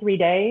 2 or 3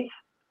 days,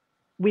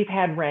 we've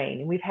had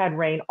rain. We've had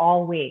rain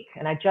all week.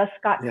 And I just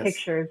got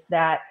pictures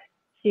that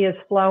she is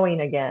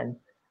flowing again.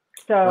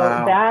 So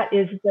that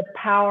is the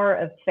power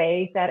of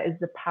faith. That is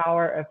the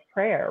power of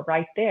prayer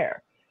right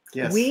there.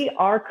 Yes. We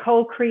are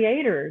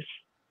co-creators.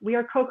 We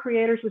are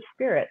co-creators with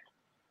spirit.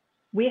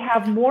 We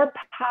have more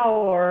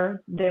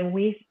power than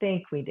we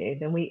think we do,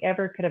 than we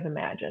ever could have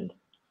imagined.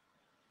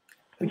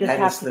 We just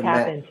have to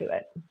tap into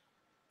it.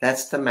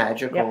 That's the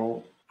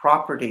magical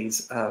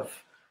properties of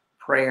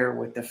prayer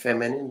with the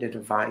feminine, the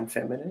divine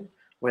feminine,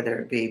 whether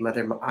it be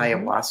Mother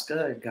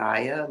Ayahuasca,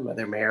 Gaia,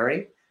 Mother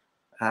Mary,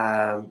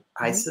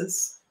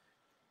 Isis,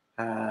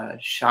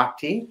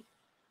 Shakti,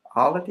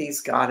 all of these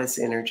goddess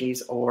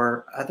energies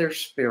or other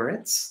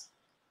spirits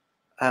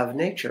of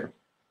nature.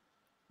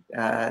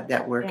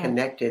 That we're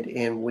connected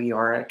and we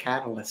are a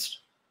catalyst.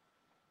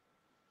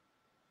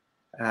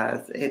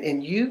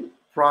 And you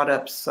brought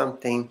up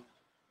something.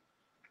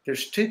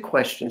 There's 2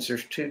 questions.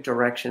 There's 2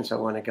 directions I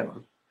want to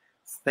go.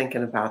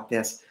 Thinking about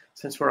this.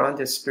 Since we're on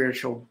this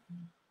spiritual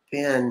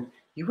bin,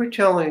 you were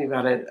telling me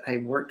about a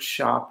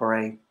workshop or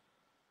I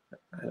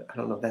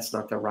don't know if that's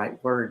not the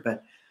right word,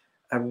 but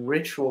a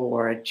ritual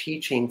or a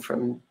teaching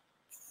from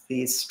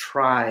this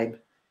tribe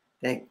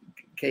that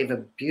gave a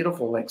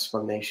beautiful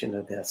explanation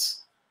of this.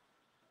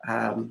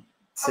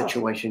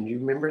 Situation. You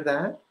remember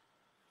that?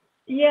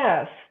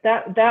 Yes,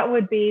 that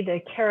would be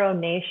the Caro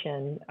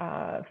Nation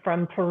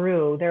from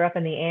Peru. They're up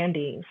in the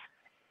Andes.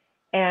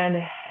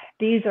 And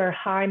these are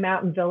high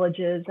mountain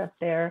villages up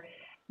there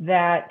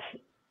that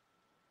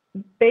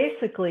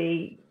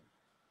basically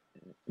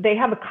they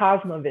have a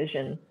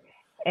cosmovision.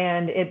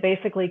 And it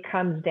basically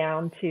comes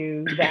down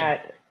to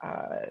that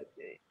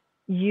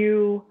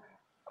you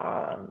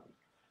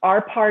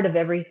are part of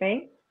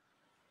everything.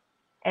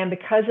 And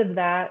because of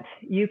that,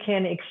 you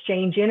can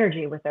exchange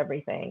energy with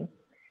everything.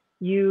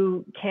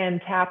 You can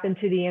tap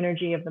into the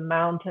energy of the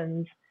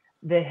mountains,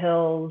 the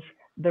hills,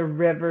 the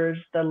rivers,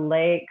 the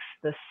lakes,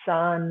 the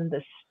sun,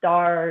 the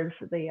stars,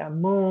 the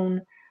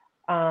moon,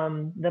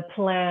 the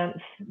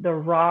plants, the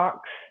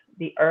rocks,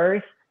 the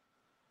earth,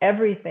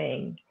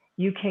 everything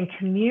you can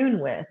commune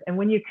with. And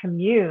when you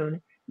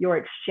commune, you're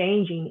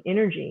exchanging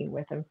energy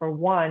with them, for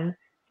one.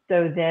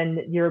 So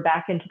then you're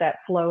back into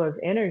that flow of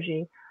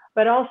energy.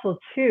 But also,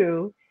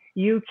 two,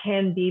 you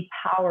can be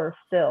power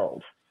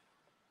filled.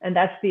 And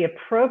that's the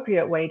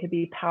appropriate way to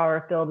be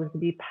power filled, is to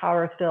be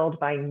power filled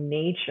by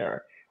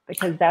nature,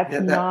 because that's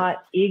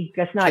not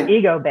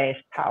ego based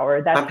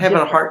power. That's I'm having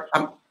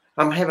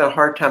a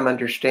hard time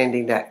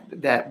understanding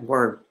that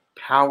word,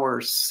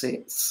 power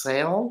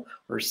cell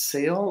or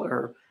seal,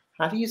 or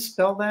how do you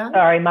spell that?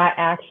 Sorry, my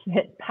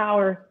accent.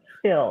 Power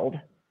filled.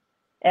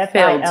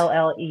 FILLED.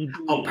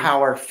 Oh,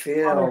 power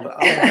filled.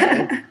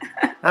 Okay.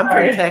 I'm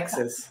from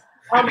Texas.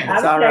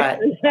 It's all right.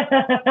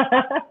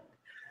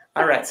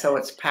 All right, so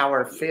it's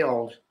power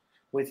filled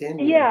within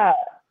you. Yeah,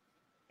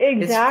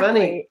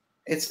 exactly.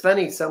 It's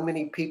funny. So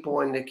many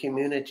people in the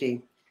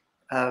community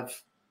of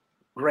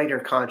greater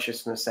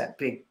consciousness, that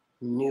big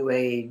new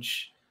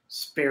age,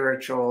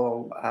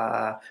 spiritual,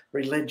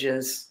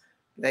 religious,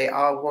 they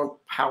all want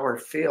power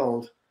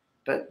filled,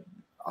 but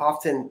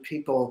often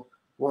people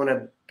want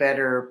a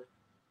better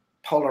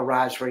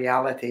polarized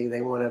reality.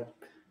 They want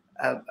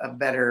a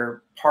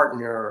better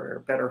partner, a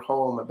better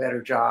home, a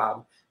better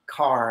job,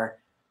 car.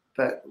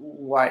 But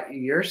what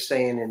you're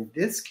saying in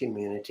this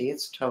community,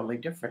 it's totally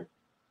different.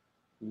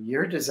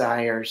 Your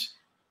desires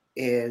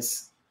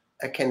is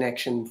a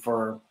connection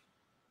for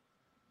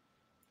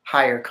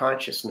higher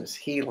consciousness,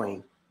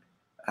 healing,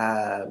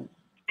 and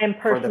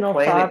personal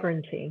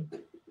sovereignty.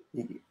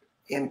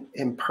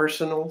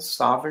 Impersonal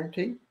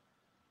sovereignty.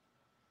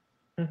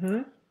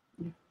 Mm-hmm.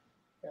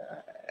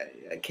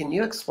 Can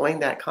you explain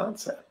that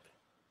concept?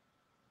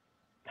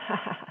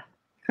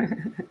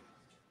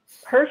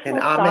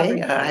 Personal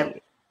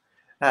sovereignty.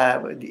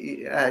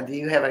 Do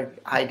you have an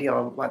idea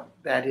on what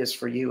that is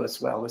for you as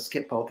well? Let's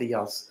get both of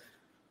y'all's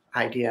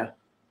idea.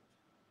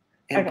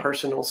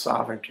 Impersonal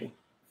sovereignty.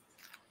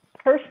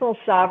 Personal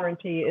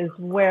sovereignty is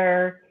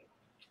where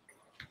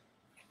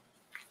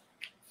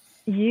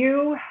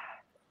you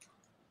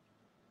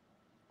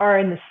are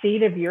in the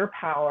seat of your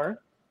power.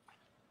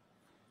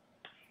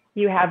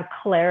 You have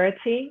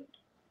clarity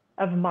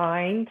of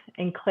mind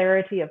and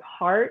clarity of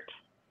heart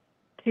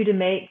to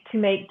make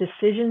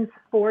decisions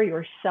for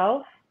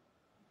yourself,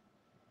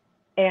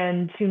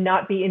 and to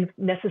not be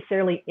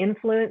necessarily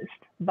influenced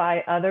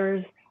by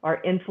others,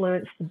 or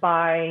influenced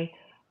by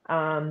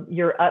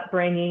your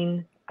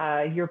upbringing,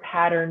 your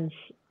patterns,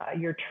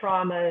 your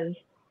traumas,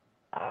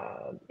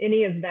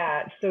 any of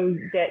that, so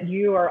that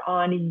you are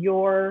on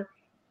your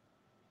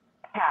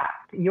path,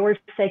 your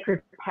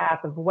sacred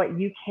path of what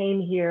you came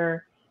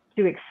here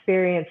to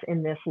experience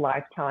in this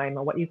lifetime,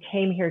 or what you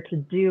came here to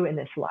do in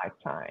this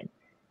lifetime.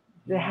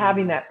 So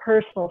having that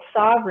personal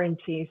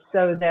sovereignty,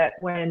 so that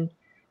when,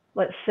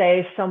 let's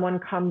say, someone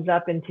comes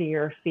up into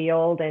your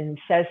field and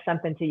says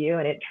something to you,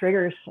 and it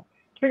triggers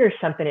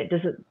something, it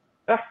doesn't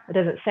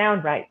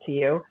sound right to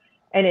you,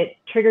 and it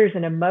triggers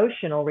an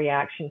emotional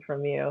reaction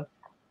from you,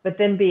 but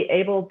then be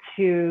able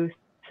to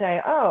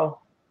say, oh,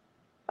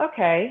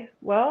 okay,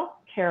 well,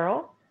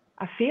 Carol,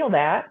 I feel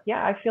that.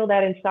 Yeah, I feel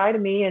that inside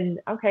of me. And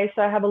okay,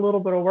 so I have a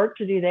little bit of work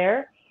to do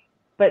there.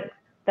 But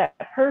that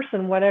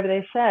person, whatever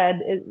they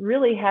said, it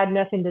really had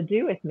nothing to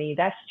do with me.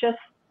 That's just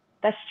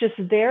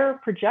their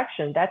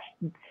projection. That's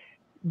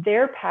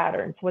their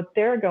patterns, what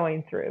they're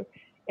going through.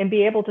 And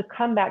be able to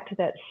come back to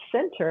that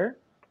center.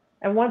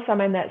 And once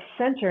I'm in that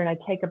center and I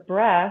take a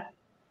breath,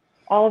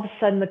 all of a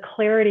sudden the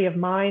clarity of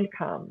mind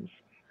comes.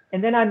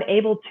 And then I'm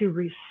able to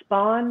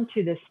respond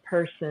to this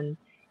person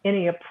in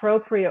the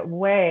appropriate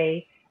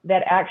way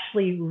that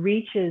actually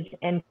reaches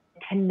and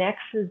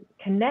connects to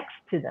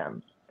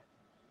them,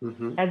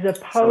 as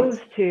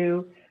opposed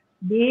to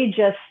me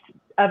just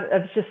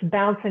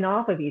bouncing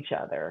off of each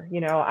other.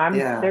 You know,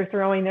 they're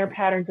throwing their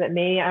patterns at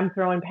me, I'm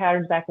throwing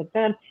patterns back at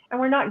them,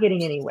 and we're not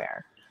getting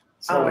anywhere.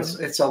 So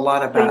it's a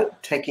lot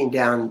about taking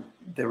down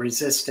the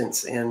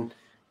resistance and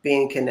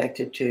being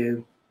connected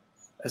to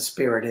a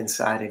spirit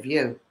inside of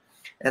you.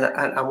 And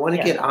I want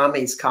to get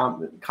Aimee's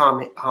comment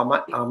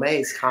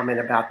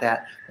about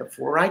that.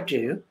 Before I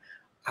do,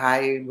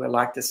 I would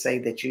like to say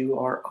that you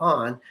are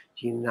on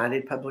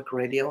United Public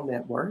Radio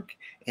Network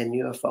and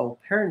UFO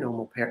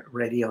Paranormal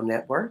Radio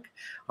Network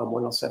on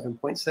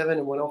 107.7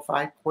 and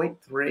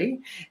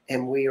 105.3.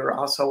 And we are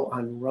also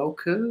on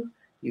Roku.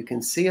 You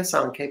can see us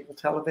on cable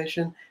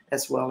television,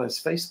 as well as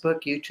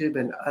Facebook, YouTube,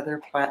 and other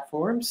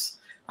platforms.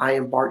 I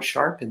am Bart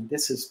Sharp, and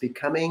this is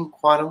Becoming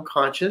Quantum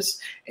Conscious.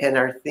 And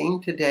our theme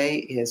today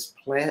is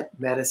plant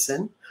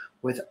medicine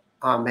with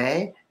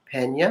Aimee,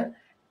 Pena,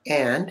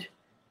 and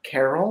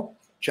Carol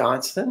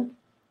Johnston.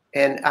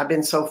 And I've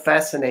been so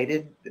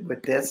fascinated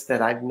with this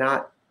that I've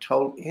not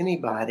told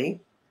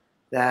anybody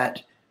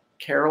that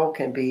Carol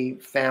can be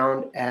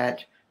found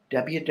at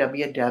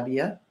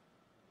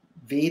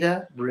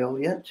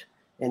www.VitaBrilliant,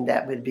 and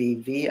that would be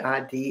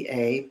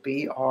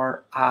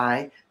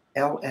VIDABRILLANTE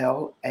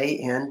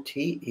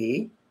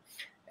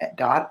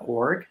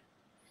 .org.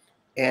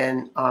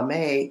 And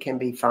Aimee can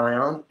be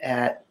found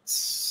at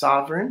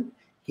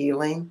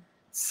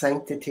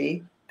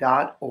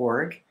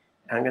sovereignhealingsanctity.org.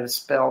 I'm going to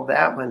spell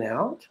that one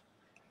out.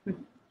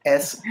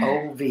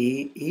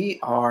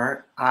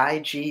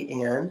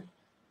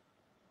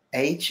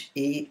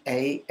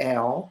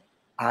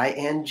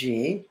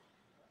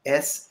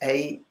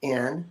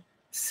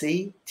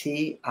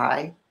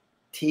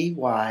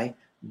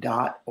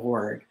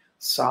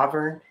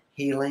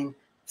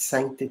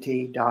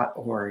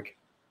 Sovereignhealingsanctity.org.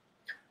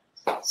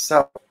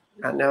 So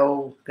I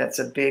know that's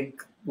a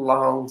big,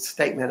 long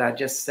statement I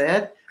just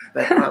said,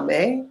 but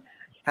Aimee,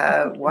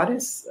 what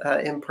does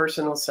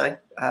impersonal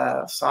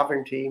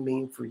sovereignty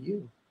mean for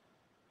you?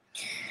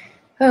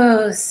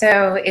 Oh,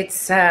 so it's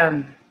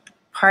so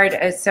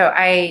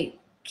I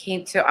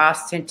came to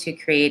Austin to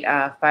create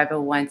a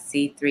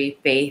 501c3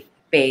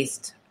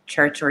 faith-based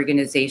church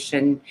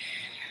organization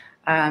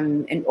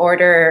in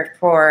order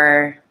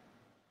for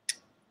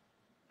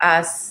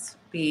us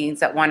beings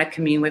that want to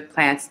commune with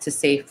plants to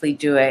safely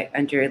do it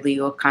under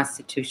legal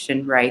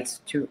constitution rights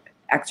to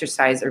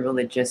exercise a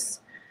religious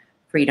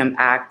freedom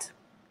act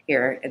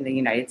here in the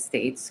United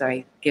States. So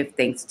I give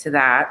thanks to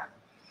that.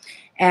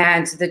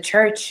 And the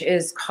church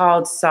is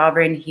called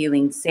Sovereign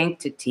Healing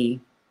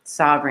Sanctity.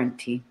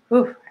 Sovereignty.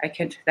 Ooh,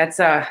 that's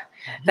a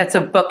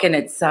book in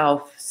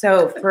itself.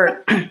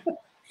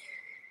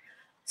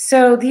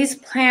 So these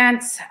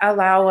plants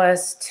allow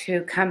us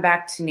to come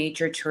back to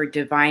nature, to our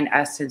divine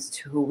essence,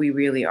 to who we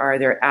really are.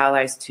 They're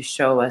allies to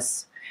show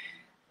us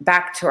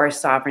back to our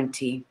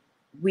sovereignty.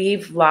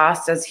 We've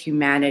lost as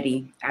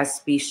humanity, as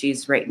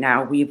species right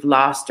now, we've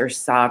lost our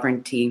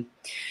sovereignty.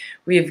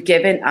 We've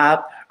given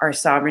up our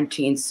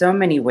sovereignty in so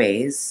many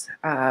ways.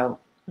 And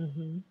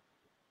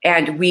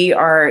we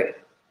are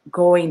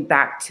going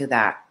back to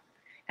that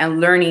and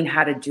learning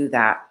how to do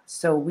that.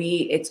 So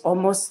it's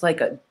almost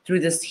like through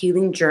this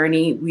healing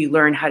journey, we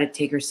learn how to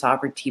take our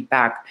sovereignty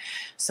back.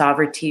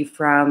 Sovereignty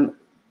from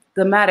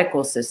the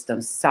medical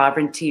system,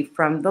 sovereignty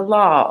from the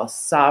law,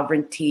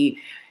 sovereignty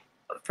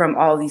from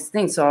all these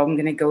things. So I'm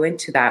going to go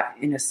into that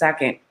in a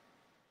second.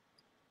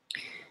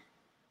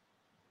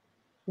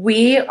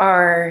 We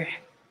are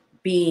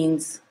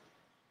beings,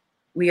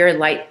 we are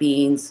light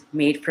beings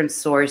made from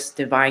source,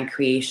 divine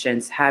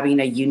creations, having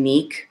a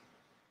unique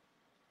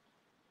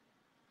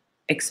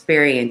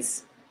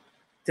experience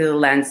through the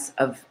lens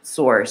of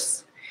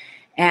source.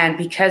 And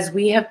because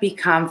we have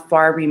become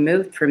far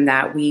removed from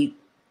that, we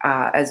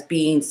as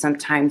beings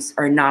sometimes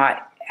are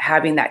not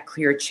having that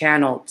clear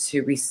channel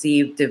to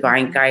receive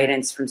divine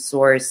guidance from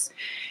source.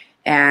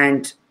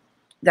 And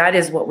that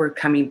is what we're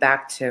coming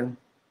back to.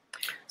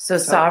 So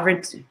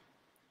sovereignty.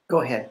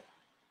 Go ahead.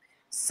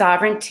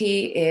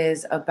 Sovereignty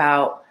is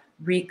about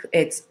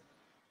it's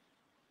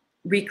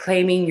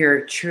reclaiming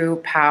your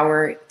true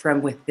power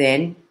from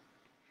within,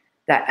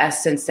 that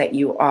essence that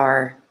you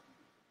are,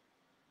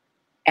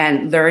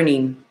 and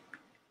learning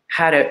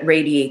how to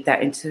radiate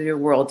that into your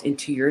world,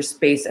 into your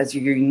space as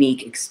your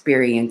unique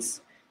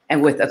experience,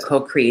 and with a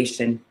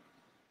co-creation.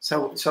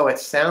 So it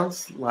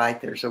sounds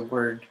like there's a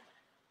word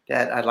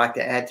that I'd like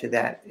to add to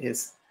that,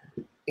 is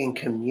in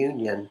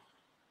communion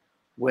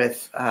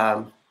with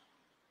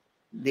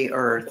the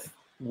earth,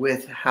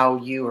 with how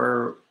you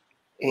are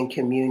in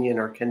communion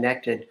or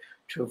connected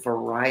to a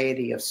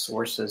variety of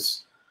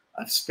sources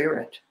of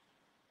spirit,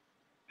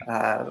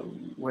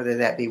 whether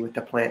that be with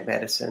the plant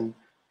medicine,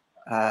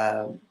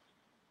 the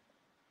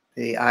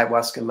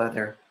ayahuasca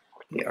mother,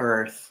 the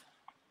earth,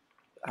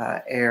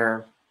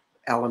 air,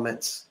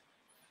 elements,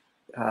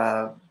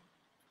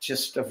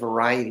 just a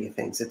variety of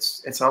things.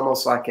 It's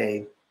almost like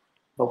a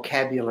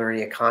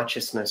vocabulary of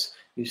consciousness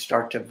you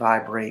start to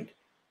vibrate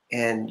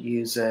and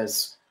use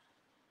as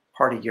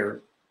part of your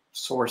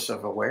source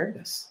of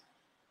awareness.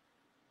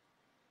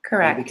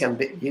 Correct.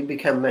 You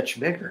become much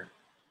bigger.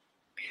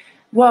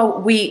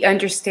 Well, we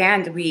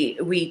understand,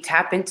 we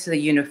tap into the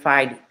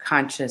unified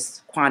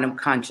conscious, quantum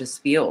conscious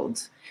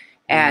field.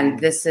 And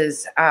this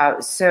is,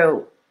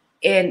 so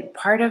in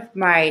part of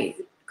my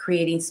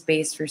creating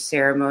space for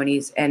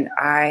ceremonies, and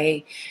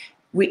I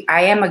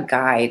am a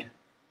guide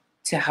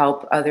to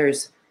help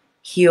others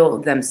heal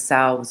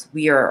themselves.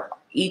 We are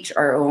each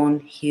our own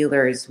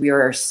healers. We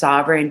are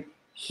sovereign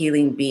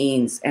healing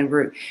beings.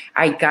 And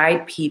I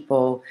guide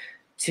people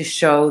to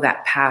show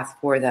that path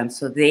for them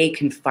so they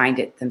can find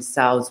it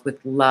themselves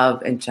with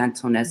love and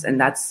gentleness. And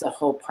that's the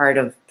whole part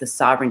of the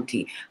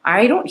sovereignty.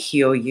 I don't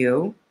heal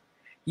you.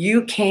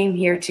 You came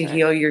here to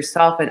heal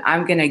yourself, and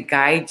I'm going to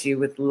guide you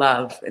with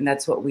love. And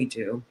that's what we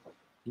do.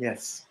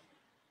 Yes.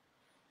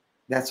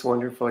 That's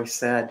wonderfully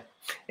said.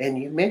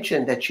 And you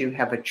mentioned that you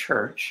have a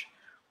church,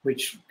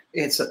 which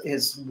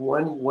is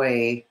one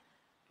way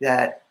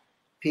that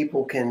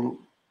people can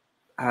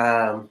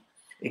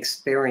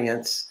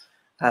experience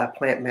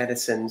plant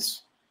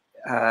medicines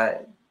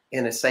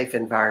in a safe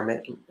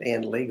environment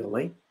and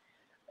legally.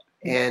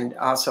 And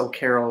also,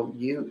 Carol,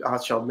 you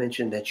also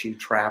mentioned that you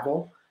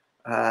travel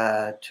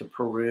to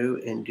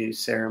Peru and do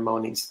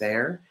ceremonies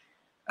there.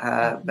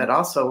 But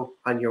also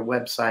on your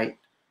website,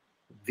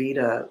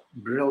 Vida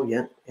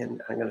Brilliant,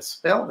 and I'm going to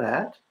spell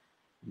that,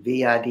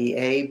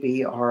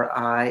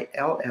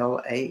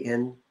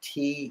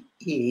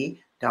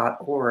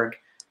 VIDABRILLANTE.org.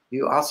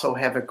 You also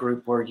have a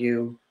group where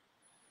you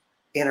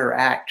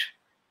interact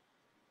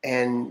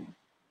and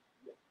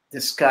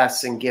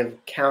discuss and give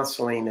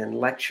counseling and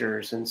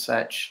lectures and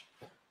such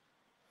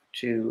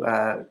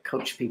to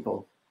coach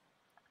people.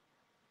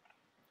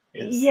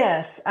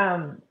 Yes.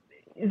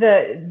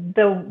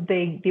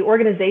 The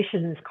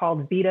organization is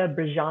called Vida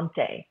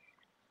Brillante,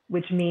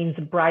 which means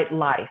bright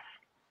life,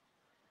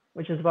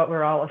 which is what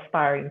we're all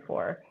aspiring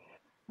for.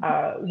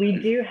 We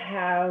do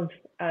have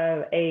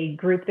a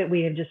group that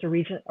we have just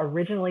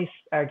recently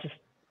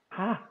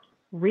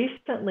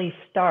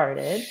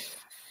started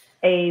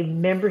a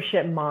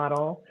membership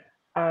model.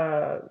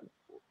 It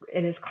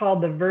is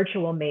called the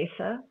Virtual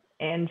Mesa.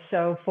 And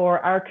so for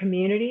our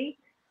community,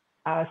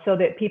 so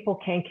that people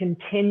can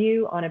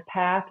continue on a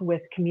path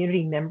with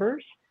community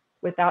members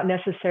without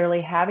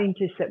necessarily having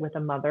to sit with a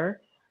mother,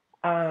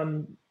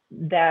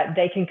 that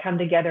they can come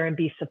together and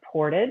be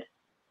supported.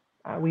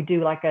 We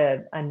do like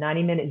a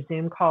 90-minute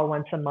Zoom call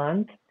once a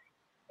month.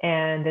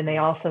 And then they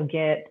also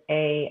get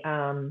a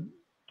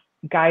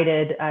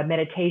guided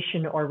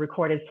meditation or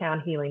recorded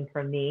sound healing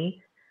from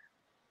me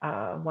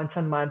once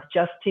a month,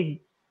 just to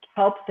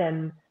help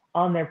them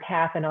on their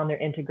path and on their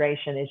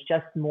integration. It's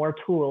just more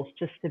tools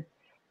just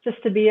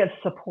to be of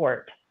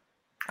support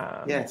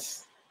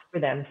Yes. for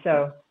them.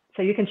 So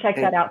you can check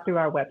that out through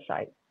our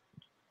website.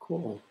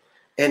 Cool.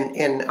 And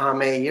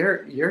Aimee,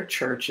 your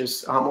church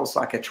is almost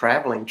like a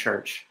traveling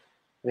church.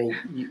 I mean,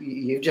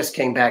 you just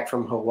came back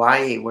from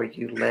Hawaii where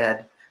you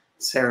led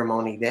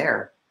ceremony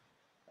there.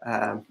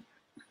 And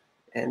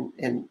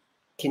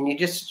can you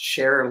just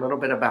share a little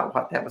bit about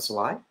what that was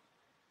like?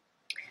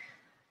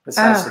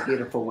 Besides the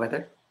beautiful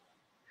weather.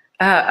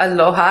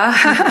 Aloha.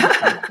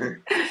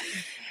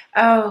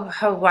 Oh,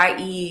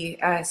 Hawaii.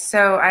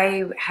 So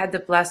I had the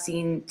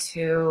blessing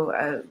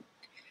to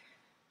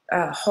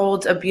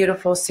hold a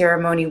beautiful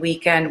ceremony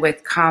weekend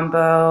with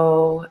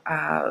Kambo,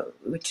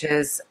 which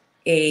is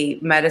a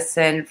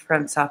medicine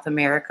from South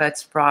America.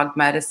 It's frog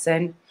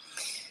medicine.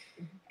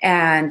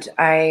 And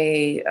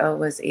I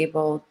was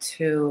able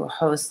to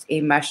host a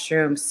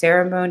mushroom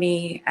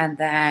ceremony. And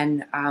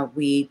then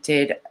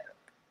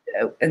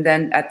and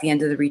then at the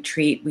end of the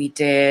retreat, we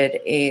did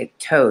a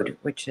toad,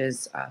 which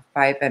is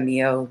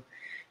 5-MeO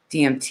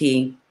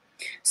DMT.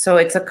 So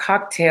it's a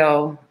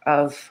cocktail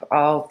of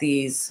all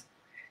these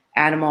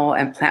animal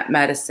and plant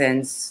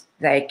medicines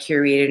that I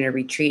curated in a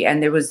retreat.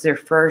 And it was their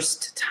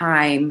first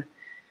time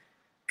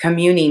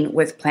communing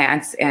with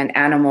plants and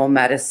animal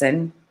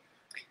medicine.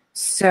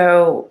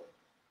 So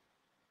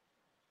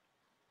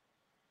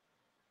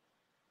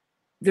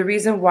the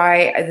reason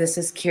why this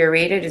is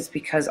curated is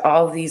because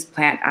all of these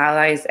plant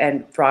allies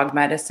and frog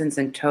medicines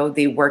and toad,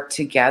 they work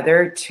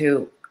together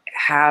to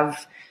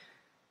have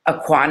a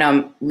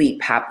quantum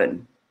leap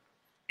happen.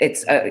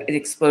 It's an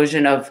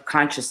explosion of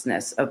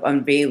consciousness, of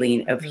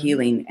unveiling, of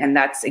healing. And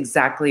that's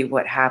exactly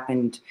what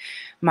happened.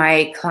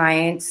 My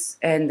clients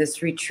in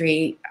this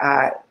retreat,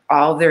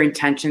 all their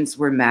intentions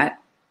were met.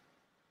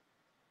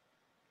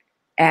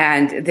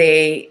 And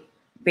they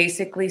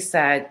basically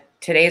said,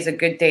 today's a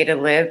good day to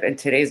live and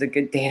today's a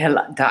good day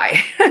to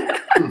die.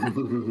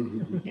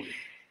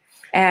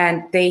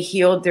 And they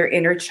healed their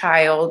inner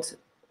child.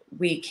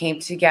 We came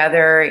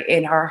together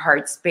in our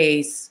heart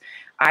space.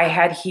 I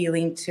had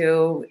healing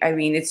too. I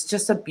mean, it's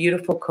just a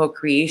beautiful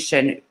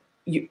co-creation,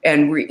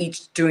 and we're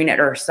each doing it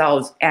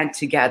ourselves and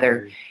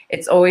together.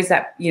 It's always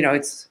that,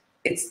 it's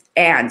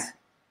and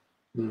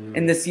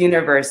in this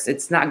universe,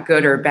 it's not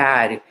good or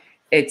bad.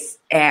 It's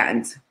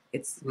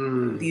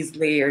these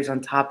layers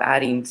on top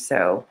adding.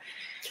 So,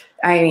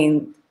 I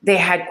mean, they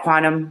had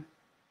quantum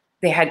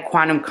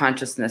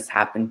consciousness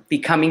happen,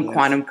 becoming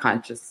quantum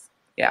conscious.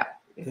 Yeah.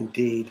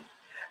 Indeed.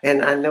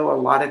 And I know a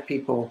lot of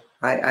people,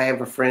 I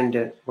have a friend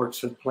that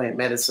works with plant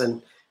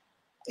medicine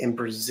in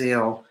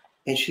Brazil,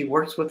 and she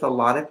works with a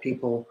lot of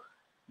people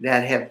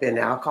that have been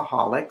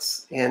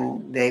alcoholics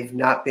and they've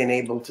not been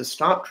able to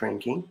stop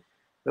drinking.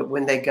 But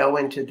when they go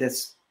into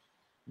this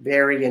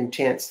very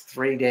intense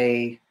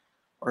 3-day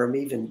or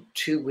even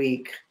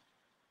 2-week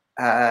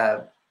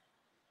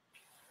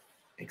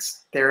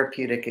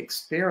therapeutic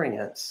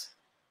experience,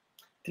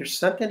 there's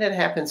something that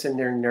happens in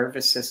their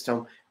nervous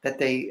system that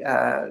they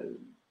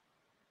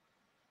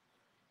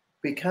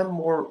become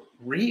more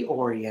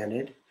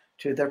reoriented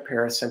to their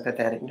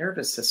parasympathetic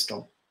nervous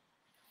system.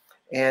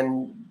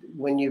 And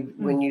when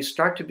you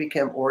start to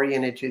become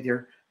oriented to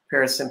your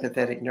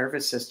parasympathetic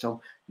nervous system,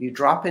 you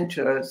drop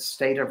into a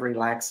state of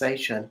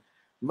relaxation,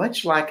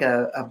 much like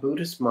a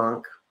Buddhist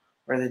monk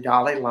or the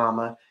Dalai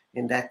Lama,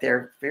 in that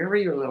they're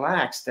very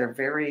relaxed, they're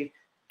very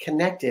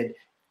connected.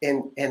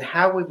 And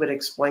how we would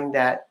explain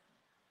that,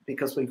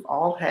 because we've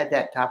all had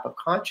that type of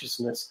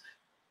consciousness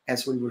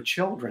as we were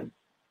children.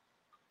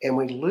 And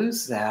we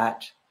lose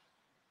that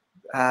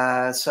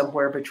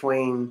somewhere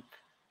between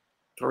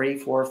 3,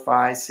 4,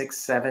 5, 6,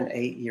 7,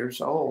 8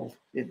 years old.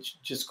 It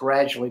just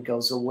gradually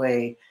goes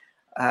away.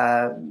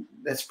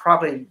 That's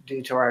probably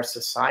due to our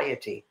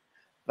society.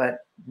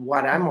 But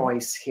what I'm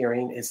always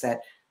hearing is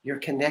that you're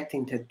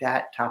connecting to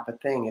that type of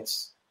thing.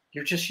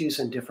 You're just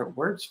using different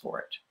words for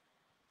it.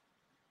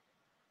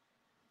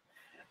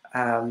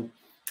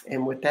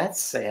 And with that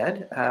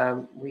said,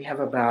 we have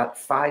about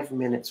 5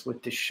 minutes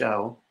with the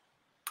show.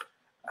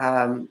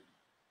 And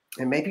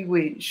maybe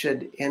we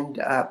should end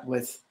up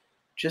with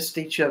just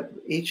each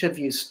of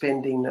you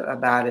spending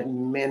about a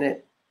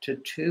minute to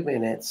 2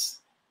 minutes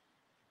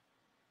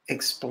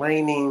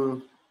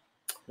explaining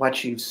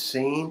what you've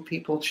seen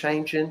people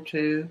change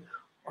into,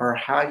 or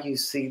how you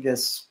see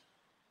this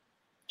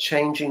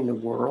changing the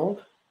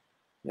world.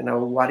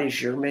 What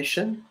is your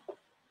mission?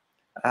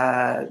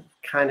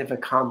 Kind of a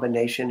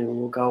combination, and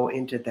we'll go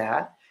into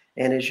that.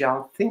 And as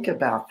y'all think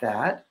about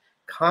that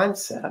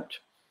concept,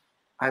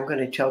 I'm going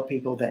to tell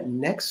people that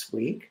next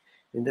week,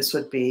 and this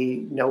would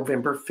be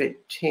November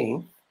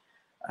 15th,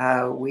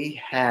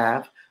 we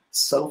have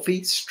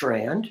Sophie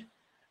Strand,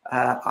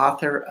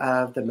 author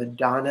of The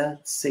Madonna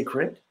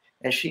Secret,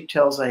 and she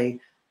tells a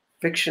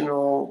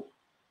fictional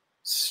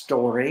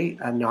story,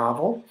 a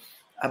novel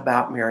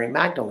about Mary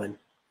Magdalene.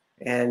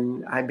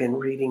 And I've been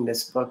reading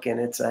this book, and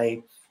it's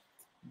a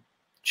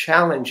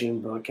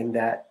challenging book in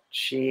that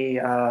she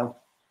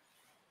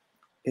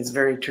is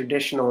very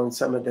traditional in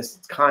some of the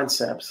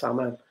concepts.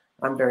 I'm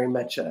very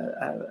much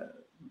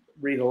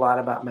read a lot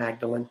about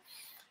Magdalene,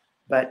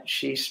 but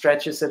she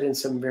stretches it in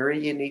some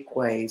very unique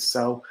ways.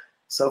 So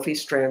Sophie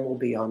Strand will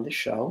be on the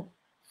show,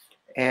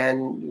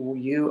 and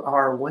you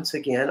are once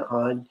again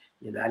on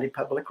United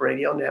Public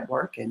Radio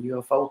Network and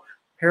UFO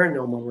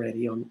Paranormal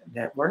Radio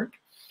Network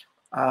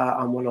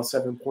on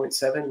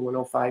 107.7,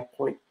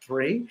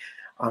 105.3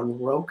 on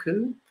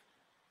Roku,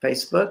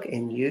 Facebook,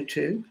 and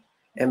YouTube.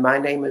 And my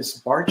name is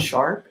Bart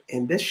Sharp,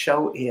 and this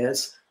show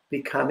is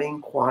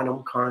Becoming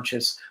Quantum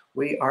Conscious.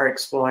 We are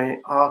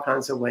exploring all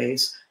kinds of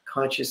ways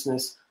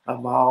consciousness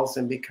evolves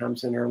and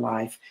becomes in our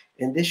life.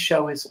 And this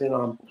show has been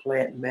on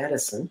plant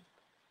medicine,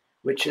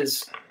 which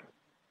is,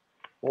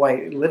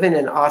 boy, living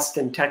in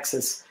Austin,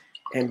 Texas,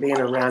 and being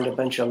around a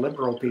bunch of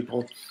liberal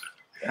people,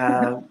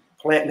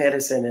 plant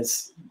medicine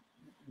is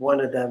one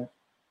of the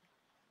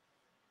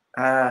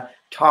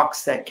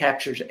talks that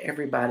captures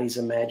everybody's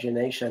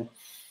imagination.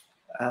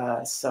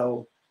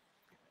 So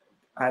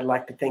I'd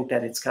like to think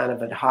that it's kind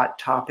of a hot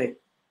topic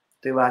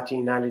throughout the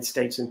United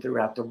States and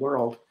throughout the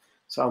world.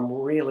 So I'm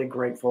really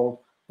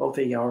grateful both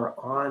of you are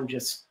on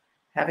just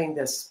having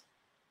this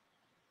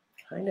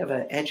kind of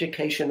an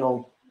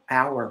educational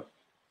hour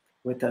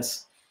with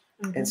us.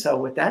 Mm-hmm. And so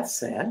with that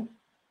said,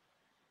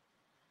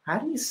 how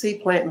do you see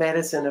plant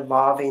medicine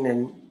evolving,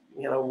 and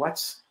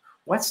what's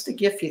the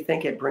gift you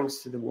think it brings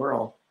to the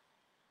world?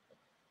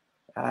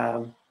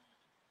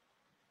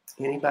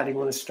 Anybody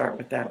want to start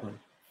with that one?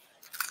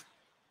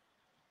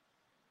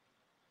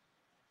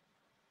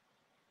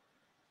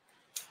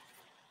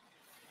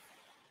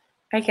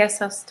 I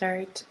guess I'll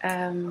start.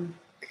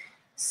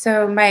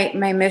 So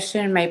my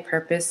mission, my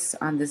purpose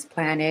on this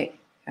planet,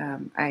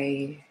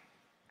 I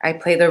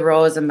play the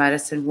role as a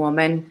medicine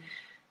woman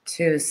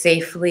to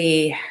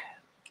safely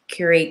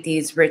curate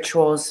these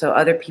rituals so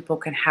other people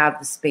can have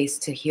the space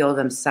to heal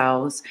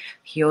themselves,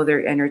 heal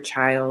their inner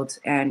child.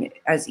 And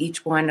as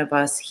each one of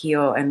us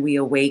heal and we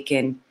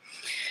awaken,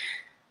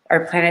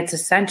 our planet's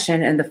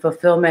ascension and the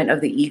fulfillment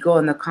of the eagle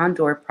and the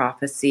condor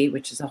prophecy,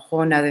 which is a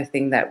whole nother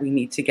thing that we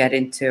need to get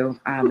into,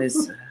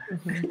 is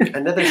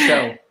another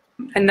show.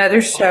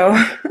 Another show.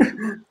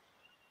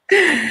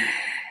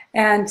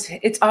 And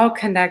it's all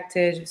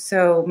connected.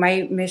 So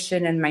my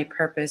mission and my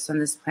purpose on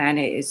this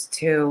planet is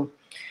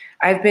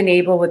I've been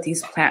able, with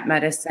these plant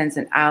medicines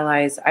and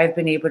allies, I've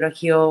been able to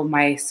heal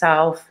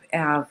myself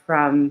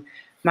from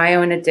my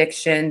own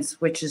addictions,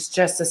 which is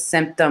just a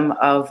symptom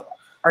of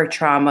our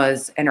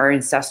traumas and our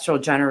ancestral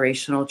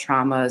generational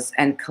traumas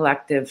and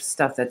collective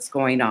stuff that's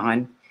going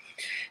on.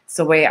 It's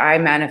the way I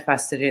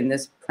manifested in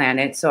this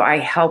planet. So I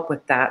help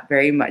with that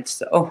very much.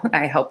 So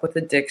I help with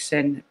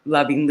addiction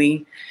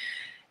lovingly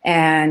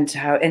and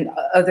in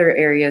other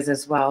areas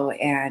as well.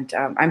 And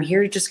I'm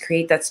here to just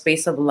create that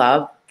space of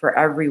love for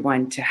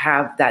everyone to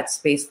have that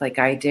space like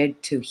I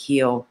did to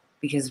heal,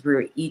 because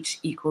we're each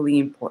equally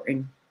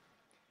important.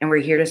 And we're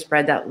here to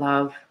spread that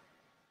love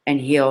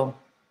and heal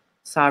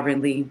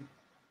sovereignly.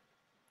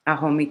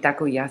 Ahomi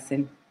taku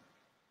yasin.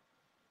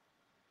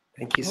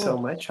 Thank you so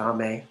much,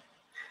 Aimee.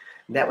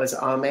 That was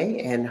Aimee,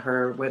 and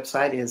her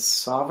website is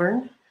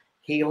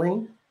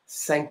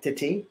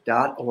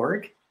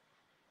sovereignhealingsanctity.org.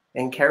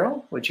 And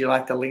Carol, would you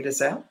like to lead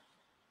us out?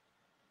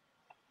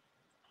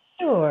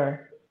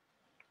 Sure.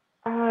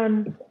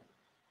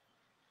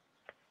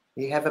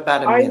 You have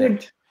about a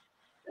minute.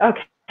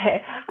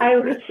 Okay. I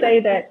would say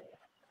that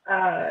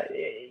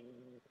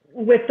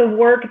with the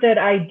work that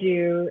I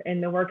do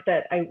and the work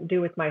that I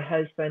do with my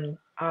husband,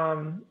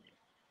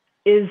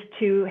 is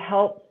to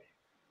help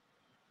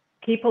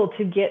people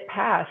to get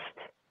past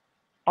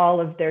all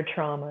of their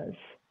traumas,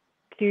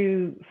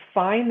 to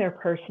find their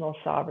personal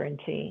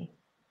sovereignty,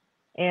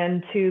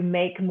 and to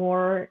make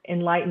more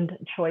enlightened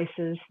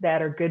choices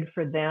that are good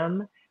for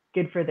them,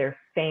 good for their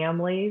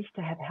families,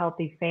 to have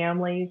healthy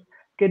families,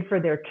 good for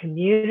their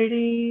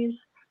communities,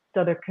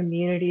 so their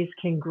communities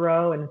can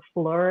grow and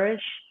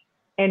flourish,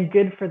 and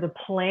good for the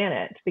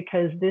planet,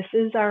 because this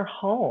is our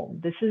home.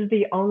 This is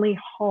the only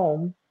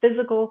home,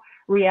 physical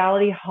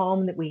reality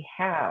home that we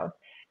have.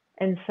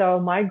 And so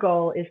my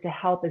goal is to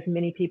help as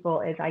many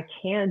people as I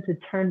can to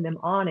turn them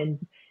on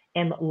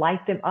and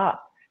light them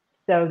up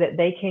so that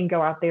they can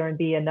go out there and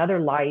be another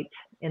light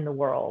in the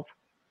world.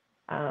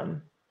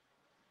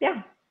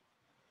 Yeah.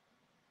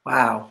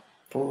 Wow.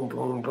 Boom,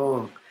 boom,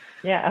 boom.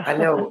 Yeah. I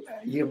know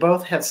you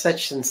both have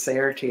such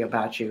sincerity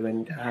about you.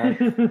 And I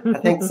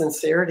think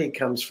sincerity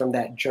comes from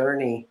that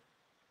journey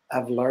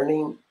of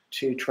learning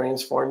to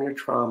transform your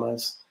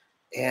traumas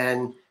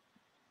and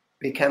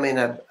becoming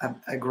a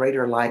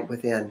greater light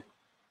within.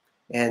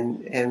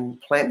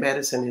 And plant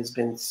medicine has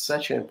been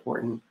such an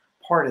important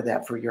part of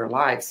that for your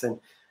lives. And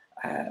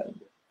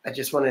I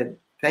just want to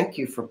thank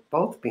you for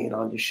both being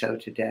on the show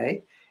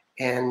today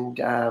and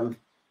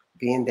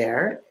being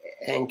there.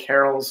 And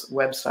Carol's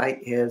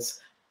website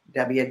is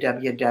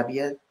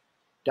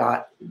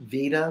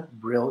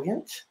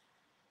www.vitabrilliant,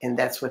 and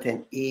that's with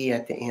an E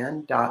at the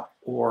end,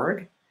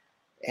 .org.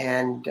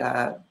 And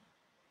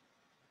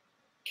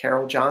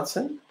Carol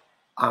Johnson,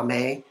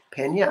 Aimee,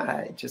 Pena,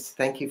 I just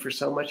thank you for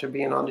so much of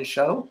being on the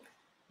show.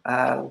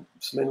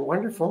 It's been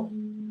wonderful.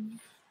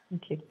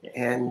 Thank you.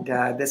 And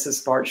this is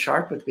Bart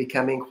Sharp with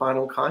Becoming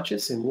Quantum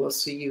Conscious, and we'll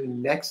see you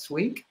next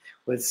week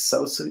with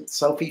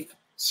Sophie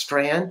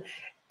Strand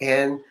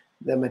and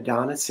the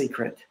Madonna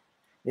Secret.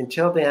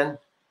 Until then,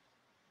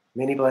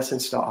 many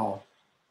blessings to all.